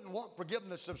 Who wouldn't want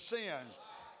forgiveness of sins?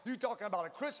 You're talking about a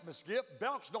Christmas gift.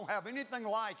 Belk's don't have anything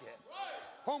like it.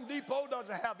 Home Depot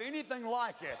doesn't have anything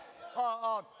like it.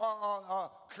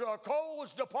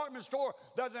 Kohl's department store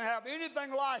doesn't have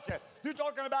anything like it. You're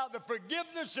talking about the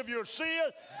forgiveness of your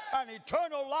sin and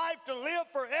eternal life to live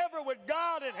forever with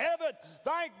God in heaven.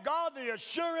 Thank God the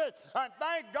assurance, and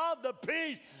thank God the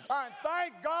peace, and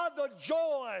thank God the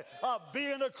joy of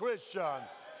being a Christian.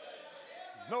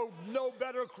 No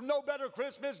better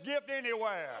Christmas gift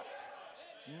anywhere.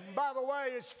 By the way,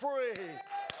 it's free.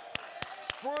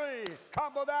 It's free.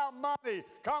 Come without money.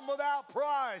 Come without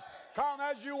price. Come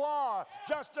as you are,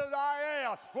 just as I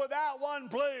am, without one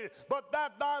plea, but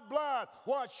that thy blood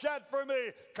was shed for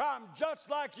me. Come just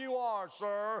like you are,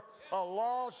 sir, a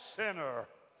lost sinner.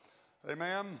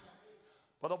 Amen.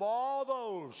 But of all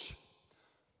those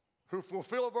who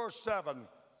fulfill verse 7,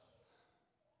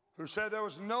 who said there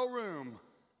was no room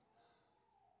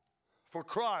for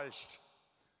Christ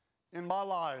in my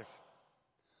life,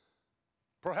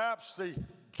 perhaps the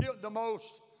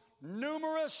most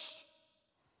numerous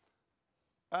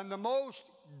and the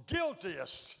most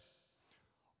guiltiest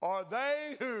are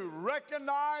they who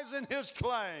recognize in his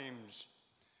claims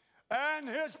and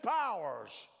his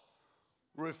powers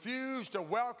refuse to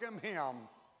welcome him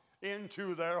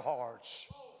into their hearts.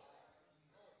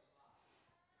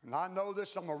 And I know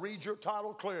this, I'm going to read your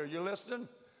title clear. You listening?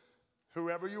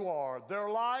 Whoever you are, their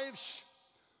lives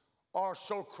are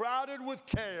so crowded with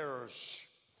cares,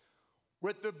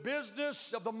 with the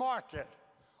business of the market,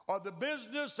 or the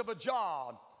business of a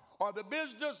job, or the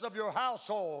business of your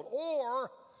household,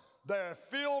 or they're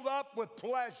filled up with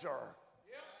pleasure.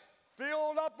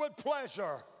 Filled up with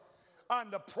pleasure.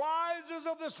 And the prizes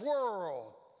of this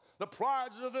world,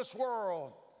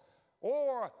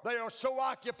 or they are so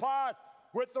occupied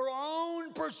with their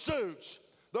own pursuits,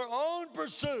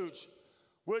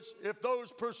 which if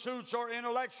those pursuits are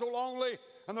intellectual only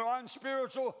and they're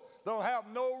unspiritual, they'll have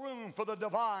no room for the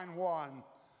divine one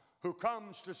who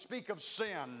comes to speak of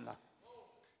sin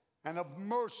and of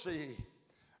mercy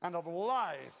and of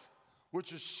life,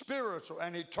 which is spiritual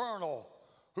and eternal,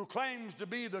 who claims to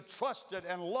be the trusted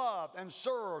and loved and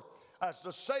served as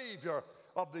the Savior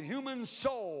of the human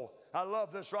soul. I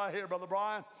love this right here, Brother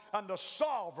Brian. And the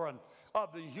sovereign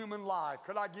of the human life.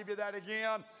 Could I give you that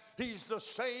again? He's the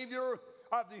Savior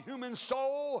of the human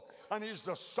soul, and he's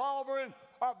the sovereign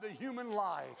of the human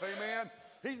life. Amen.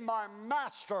 He's my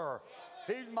master.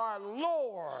 He's my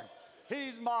Lord.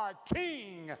 He's my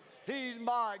King. He's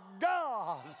my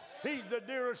God. He's the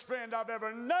dearest friend I've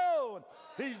ever known.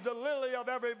 He's the lily of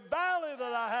every valley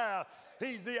that I have.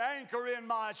 He's the anchor in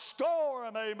my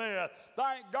storm. Amen.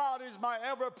 Thank God he's my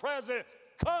ever-present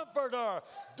comforter.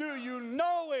 Do you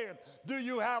know him? Do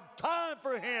you have time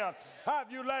for him?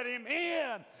 Have you let him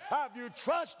in? Have you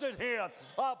trusted him?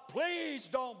 Please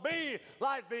don't be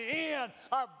like the inn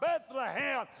of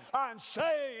Bethlehem and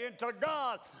say into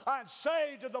God and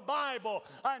say to the Bible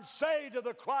and say to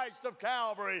the Christ of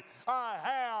Calvary, I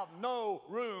have no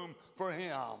room for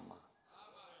him.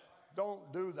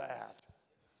 Don't do that.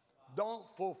 Don't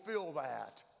fulfill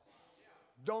that.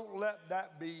 Don't let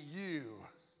that be you.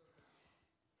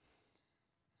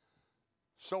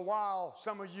 So while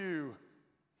some of you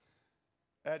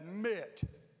admit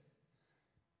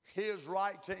his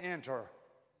right to enter,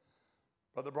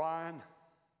 Brother Brian,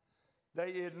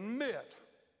 they admit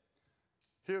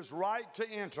his right to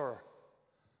enter.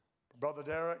 Brother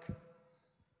Derek,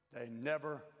 they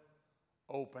never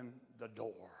open the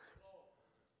door.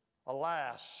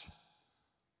 Alas,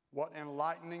 what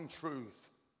enlightening truth,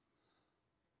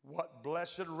 what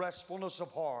blessed restfulness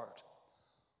of heart,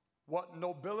 what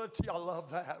nobility, I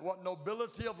love that, what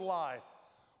nobility of life,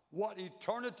 what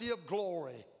eternity of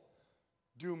glory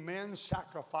do men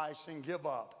sacrifice and give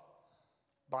up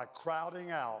by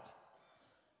crowding out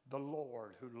the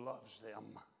Lord who loves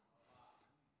them,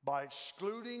 by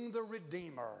excluding the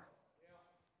Redeemer,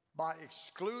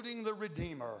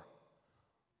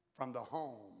 from the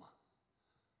home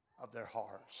of their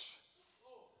hearts.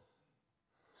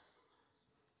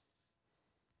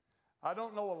 I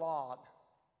don't know a lot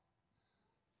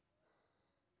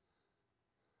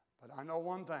I know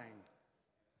one thing.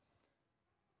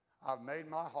 I've made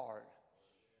my heart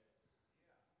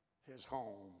his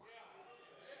home.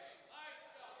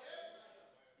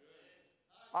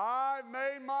 I've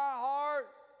made my heart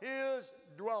his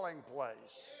dwelling place.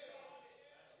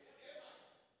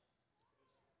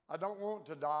 I don't want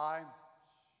to die,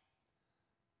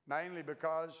 mainly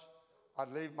because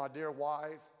I'd leave my dear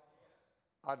wife,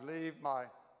 I'd leave my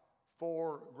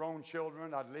 4 grown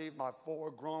children, I'd leave my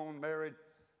 4 grown married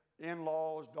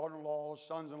in-laws, daughter-in-laws,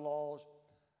 sons-in-laws,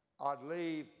 I'd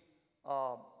leave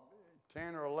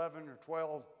 10 or 11 or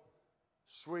 12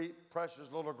 sweet,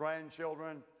 precious little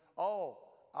grandchildren. Oh,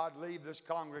 I'd leave this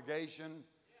congregation.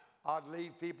 I'd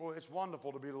leave people. It's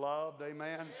wonderful to be loved,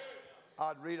 amen.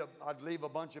 I'd leave a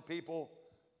bunch of people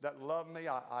that love me.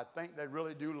 I think they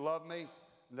really do love me.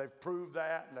 And they've proved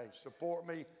that, and they support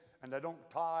me, and they don't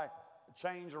tie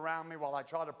chains around me while I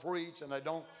try to preach, and they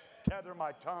don't tether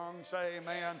my tongue, say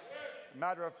amen.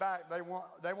 Matter of fact, they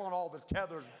want all the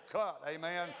tethers cut,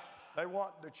 amen. They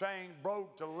want the chain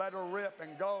broke to let her rip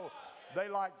and go. They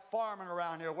like farming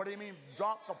around here. What do you mean,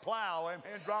 drop the plow,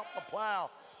 amen, drop the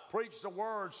plow. Preach the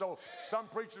word. So some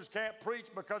preachers can't preach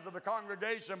because of the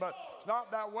congregation, but it's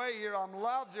not that way here. I'm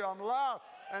loved here. I'm loved.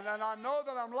 And I know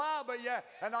that I'm loved, but yeah,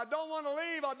 and I don't want to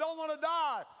leave. I don't want to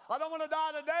die. I don't want to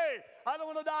die today. I don't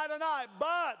want to die tonight.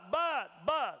 But,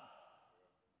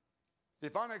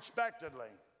 if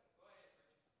unexpectedly,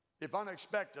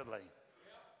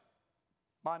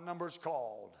 my number's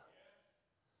called,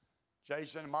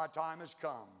 Jason, my time has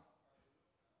come.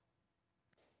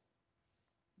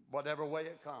 Whatever way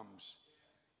it comes,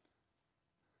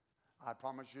 I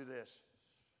promise you this,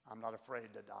 I'm not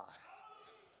afraid to die.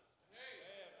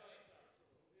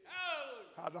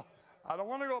 I don't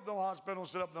want to go up to the hospital and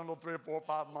sit up there until 3 or 4 or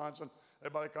 5 months and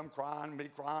everybody come crying, me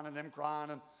crying, and them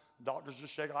crying, and doctors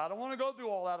just shaking. I don't want to go through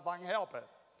all that if I can help it.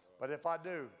 But if I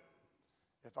do,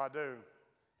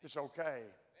 it's okay.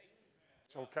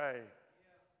 It's okay.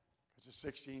 Because it's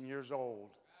 16 years old.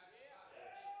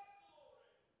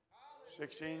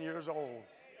 16 years old.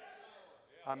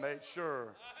 I made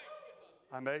sure,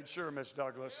 Miss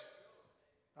Douglas,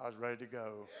 I was ready to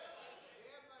go.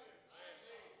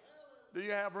 Do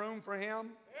you have room for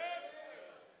him?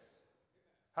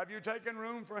 Have you taken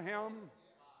room for him?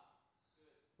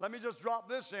 Let me just drop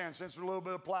this in since there's a little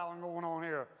bit of plowing going on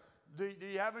here. Do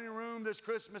you have any room this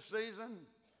Christmas season?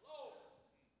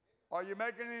 Are you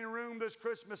making any room this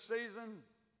Christmas season?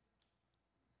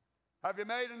 Have you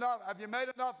made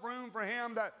enough room for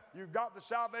him that you've got the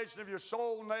salvation of your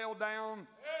soul nailed down?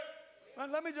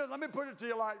 Let me put it to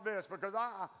you like this, because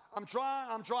I'm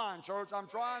trying, church. I'm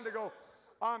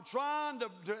trying to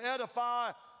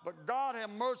edify, but God have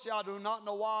mercy, I do not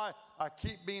know why I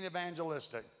keep being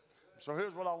evangelistic. So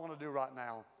here's what I want to do right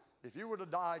now. If you were to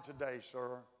die today,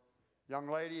 sir, young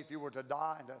lady, if you were to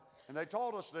die, and they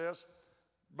taught us this,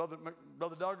 Brother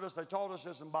Douglas, they taught us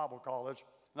this in Bible college,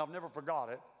 and I've never forgot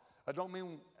it. I don't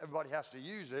mean everybody has to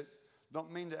use it.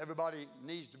 Don't mean that everybody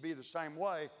needs to be the same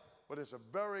way, but it's a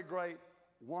very great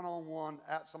one-on-one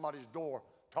at somebody's door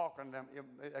talking to them.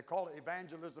 They call it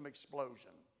Evangelism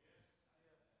Explosion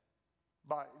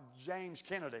by James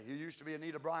Kennedy, who used to be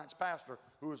Anita Bryant's pastor,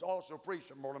 who was also a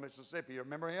preacher in Moreland, Mississippi. You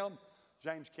remember him?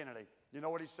 James Kennedy. You know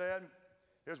what he said?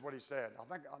 Here's what he said. I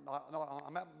might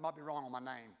be wrong on my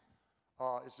name.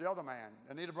 It's the other man,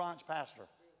 Anita Bryant's pastor.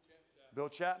 Bill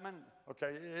Chapman?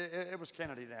 Okay, it was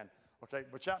Kennedy then. Okay,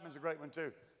 but Chapman's a great one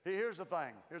too. Here's the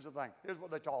thing. Here's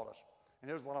what they taught us.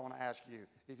 And here's what I want to ask you.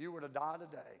 If you were to die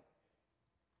today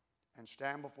and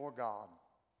stand before God,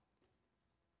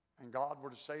 and God were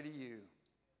to say to you,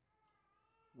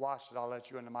 why should I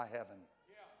let you into my heaven?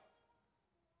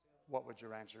 What would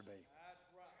your answer be?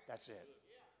 That's it.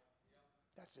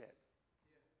 That's it.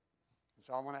 And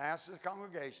so I want to ask this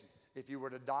congregation, if you were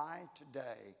to die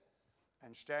today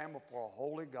and stand before a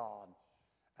holy God,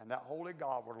 and that holy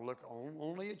God were to look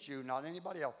only at you, not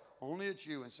anybody else, only at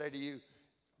you, and say to you,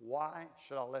 why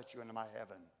should I let you into my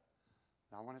heaven?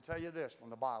 Now I want to tell you this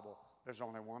from the Bible, there's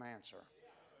only one answer.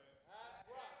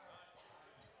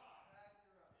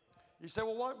 You say,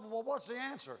 well, what's the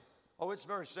answer? Oh, it's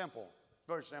very simple. It's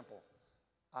very simple.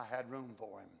 I had room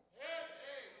for him.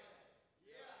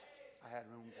 I had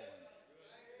room for him.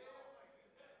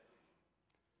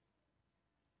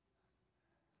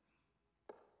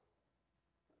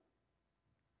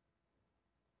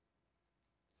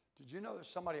 Did you know that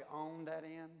somebody owned that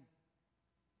inn?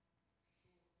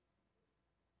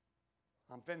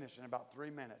 I'm finishing in about 3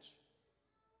 minutes.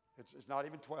 It's not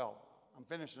even 12. I'm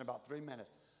finishing in about 3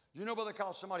 minutes. Do you know, Brother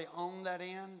Carl, somebody owned that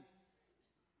inn?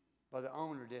 But the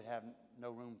owner did have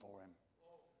no room for him.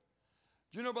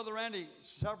 Do you know, Brother Randy,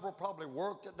 several probably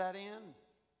worked at that inn,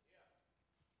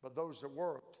 but those that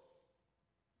worked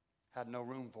had no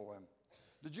room for him.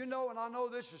 Did you know, and I know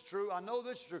this is true,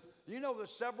 do you know that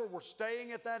several were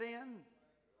staying at that inn?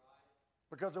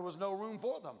 Because there was no room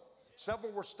for them.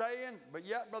 Several were staying, but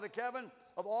yet, Brother Kevin,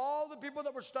 of all the people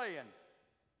that were staying,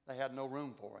 they had no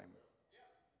room for him.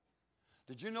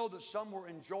 Did you know that some were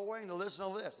enjoying, now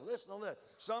listen to this,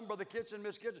 some, Brother Kitchen,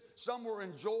 Miss Kitchen, some were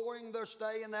enjoying their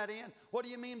stay in that inn? What do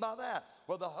you mean by that?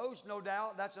 Well, the host, no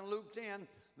doubt, that's in Luke 10,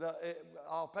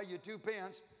 I'll pay you 2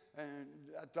 pence and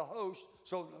to host.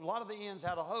 So a lot of the inns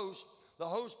had a host. The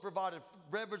host provided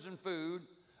beverage and food,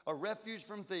 a refuge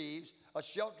from thieves, a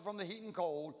shelter from the heat and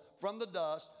cold, from the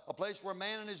dust, a place where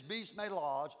man and his beast may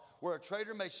lodge, where a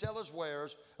trader may sell his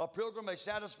wares, a pilgrim may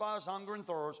satisfy his hunger and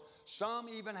thirst. Some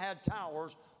even had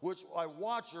towers, which a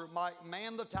watcher might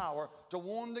man the tower to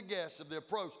warn the guests of the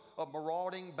approach of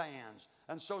marauding bands.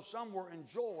 And so some were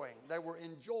enjoying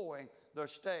their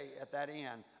stay at that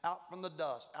inn, out from the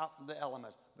dust, out from the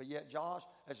elements. But yet, Josh,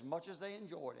 as much as they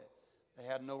enjoyed it, they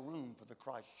had no room for the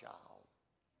Christ child.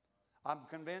 I'm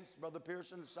convinced, Brother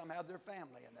Pearson, that some had their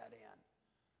family in that inn.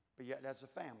 But yet, as a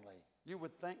family, you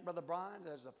would think, Brother Brian,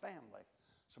 as a family,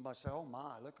 somebody say, oh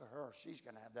my, look at her. She's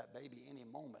going to have that baby any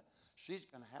moment. She's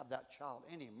going to have that child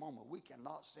any moment. We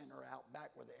cannot send her out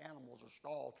back where the animals are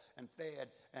stalled and fed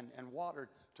and watered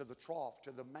to the trough,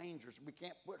 to the mangers. We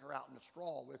can't put her out in the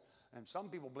straw. And some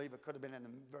people believe it could have been in the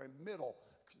very middle.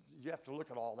 You have to look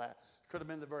at all that. It could have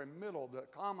been the very middle. The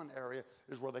common area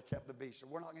is where they kept the beast. So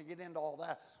we're not going to get into all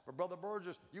that. But Brother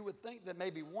Burgess, you would think that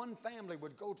maybe one family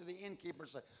would go to the innkeeper and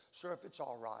say, sir, if it's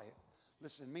all right,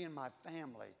 listen, me and my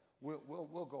family,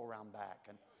 we'll go around back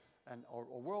or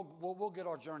we'll get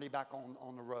our journey back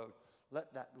on the road.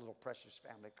 Let that little precious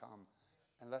family come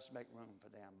and let's make room for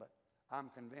them. But I'm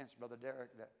convinced, Brother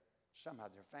Derek, that some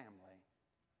had their family,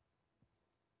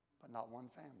 but not one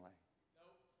family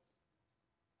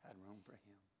had room for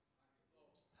him.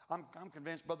 I'm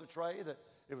convinced, Brother Trey, that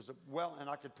it was and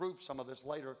I could prove some of this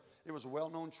later, it was a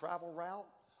well-known travel route,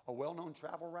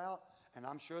 and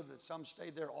I'm sure that some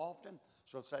stayed there often,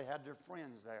 so they had their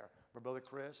friends there. But Brother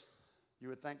Chris, you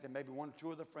would think that maybe 1 or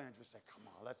 2 of the friends would say, come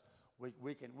on,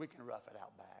 we can rough it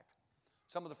out back.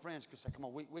 Some of the friends could say, come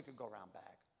on, we could go around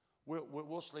back.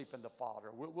 We'll sleep in the fodder.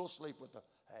 We'll sleep with the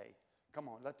hay. Come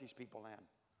on, let these people in.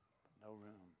 But no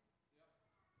room.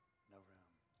 No room.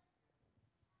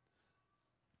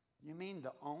 You mean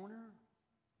the owner?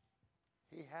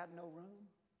 He had no room?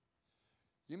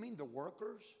 You mean the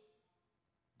workers?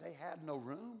 They had no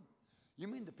room? You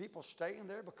mean the people staying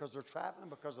there because they're traveling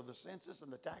because of the census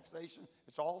and the taxation?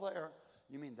 It's all there.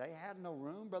 You mean they had no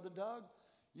room, Brother Doug?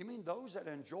 You mean those that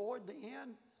enjoyed the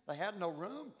inn, they had no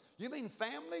room? You mean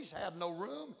families had no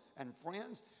room and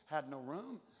friends had no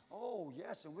room? Oh,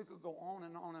 yes, and we could go on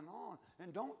and on and on.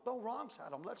 And don't throw rocks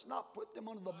at them. Let's not put them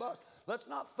under the bus. Let's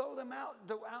not throw them out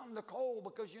in the cold,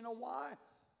 because you know why?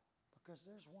 Because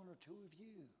there's 1 or 2 of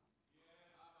you.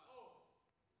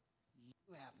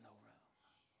 You have no room.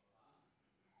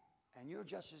 And you're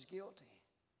just as guilty.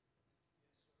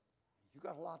 You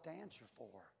got a lot to answer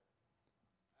for.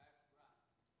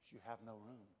 You have no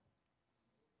room.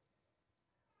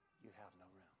 You have no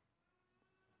room.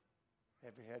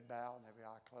 Every head bowed and every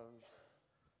eye closed.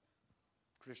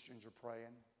 Christians are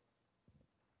praying.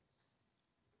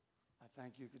 I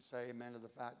think you could say amen to the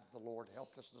fact that the Lord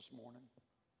helped us this morning.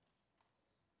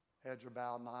 Heads are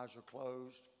bowed and eyes are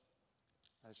closed.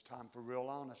 It's time for real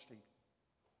honesty.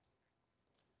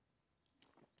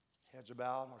 Heads are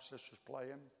bowed, our sister's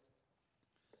playing.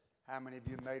 How many of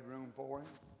you made room for him?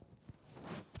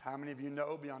 How many of you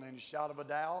know beyond any shadow of a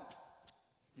doubt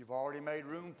you've already made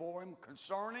room for him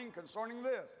concerning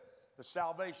this, the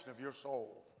salvation of your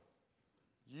soul?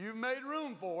 You made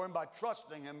room for him by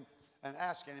trusting him and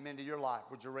asking him into your life.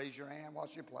 Would you raise your hand while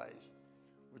she plays?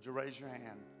 Would you raise your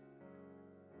hand?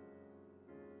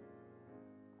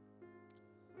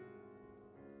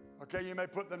 Okay, you may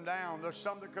put them down. There's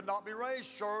some that could not be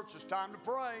raised, church. It's time to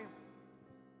pray.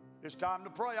 It's time to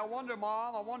pray. I wonder,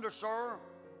 Mom. I wonder, sir.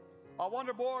 I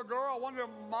wonder, boy or girl. I wonder,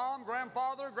 Mom,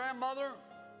 grandfather, grandmother.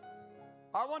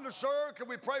 I wonder, sir, can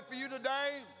we pray for you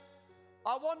today?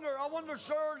 I wonder,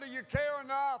 sir, do you care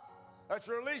enough that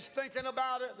you're at least thinking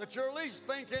about it, that you're at least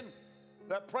thinking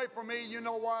that pray for me? You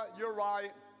know what? You're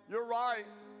right. You're right.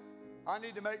 I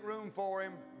need to make room for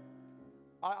him.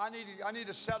 I need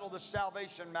to settle this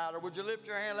salvation matter. Would you lift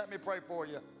your hand? Let me pray for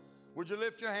you. Would you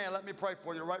lift your hand? Let me pray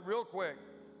for you right real quick.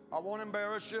 I won't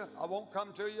embarrass you. I won't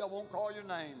come to you. I won't call your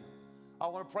name. I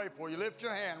want to pray for you. Lift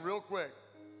your hand real quick.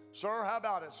 Sir, how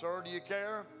about it, sir? Do you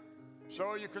care? Sir,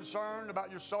 are you concerned about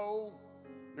your soul?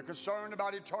 You're concerned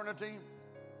about eternity?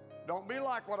 Don't be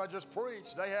like what I just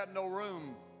preached. They had no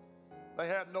room. They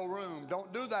had no room.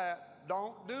 Don't do that.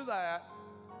 Don't do that.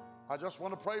 I just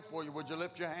want to pray for you. Would you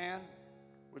lift your hand?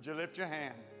 Would you lift your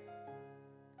hand?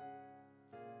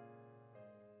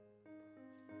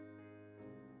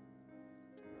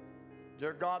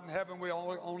 Dear God in heaven, we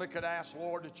only could ask,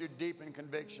 Lord, that you deepen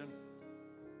conviction,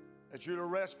 that you'd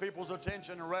arrest people's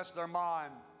attention, arrest their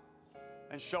mind,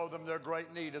 and show them their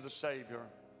great need of the Savior.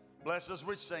 Bless as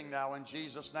we sing now. In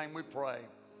Jesus' name we pray.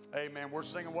 Amen. We're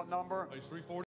singing what number? Page 340.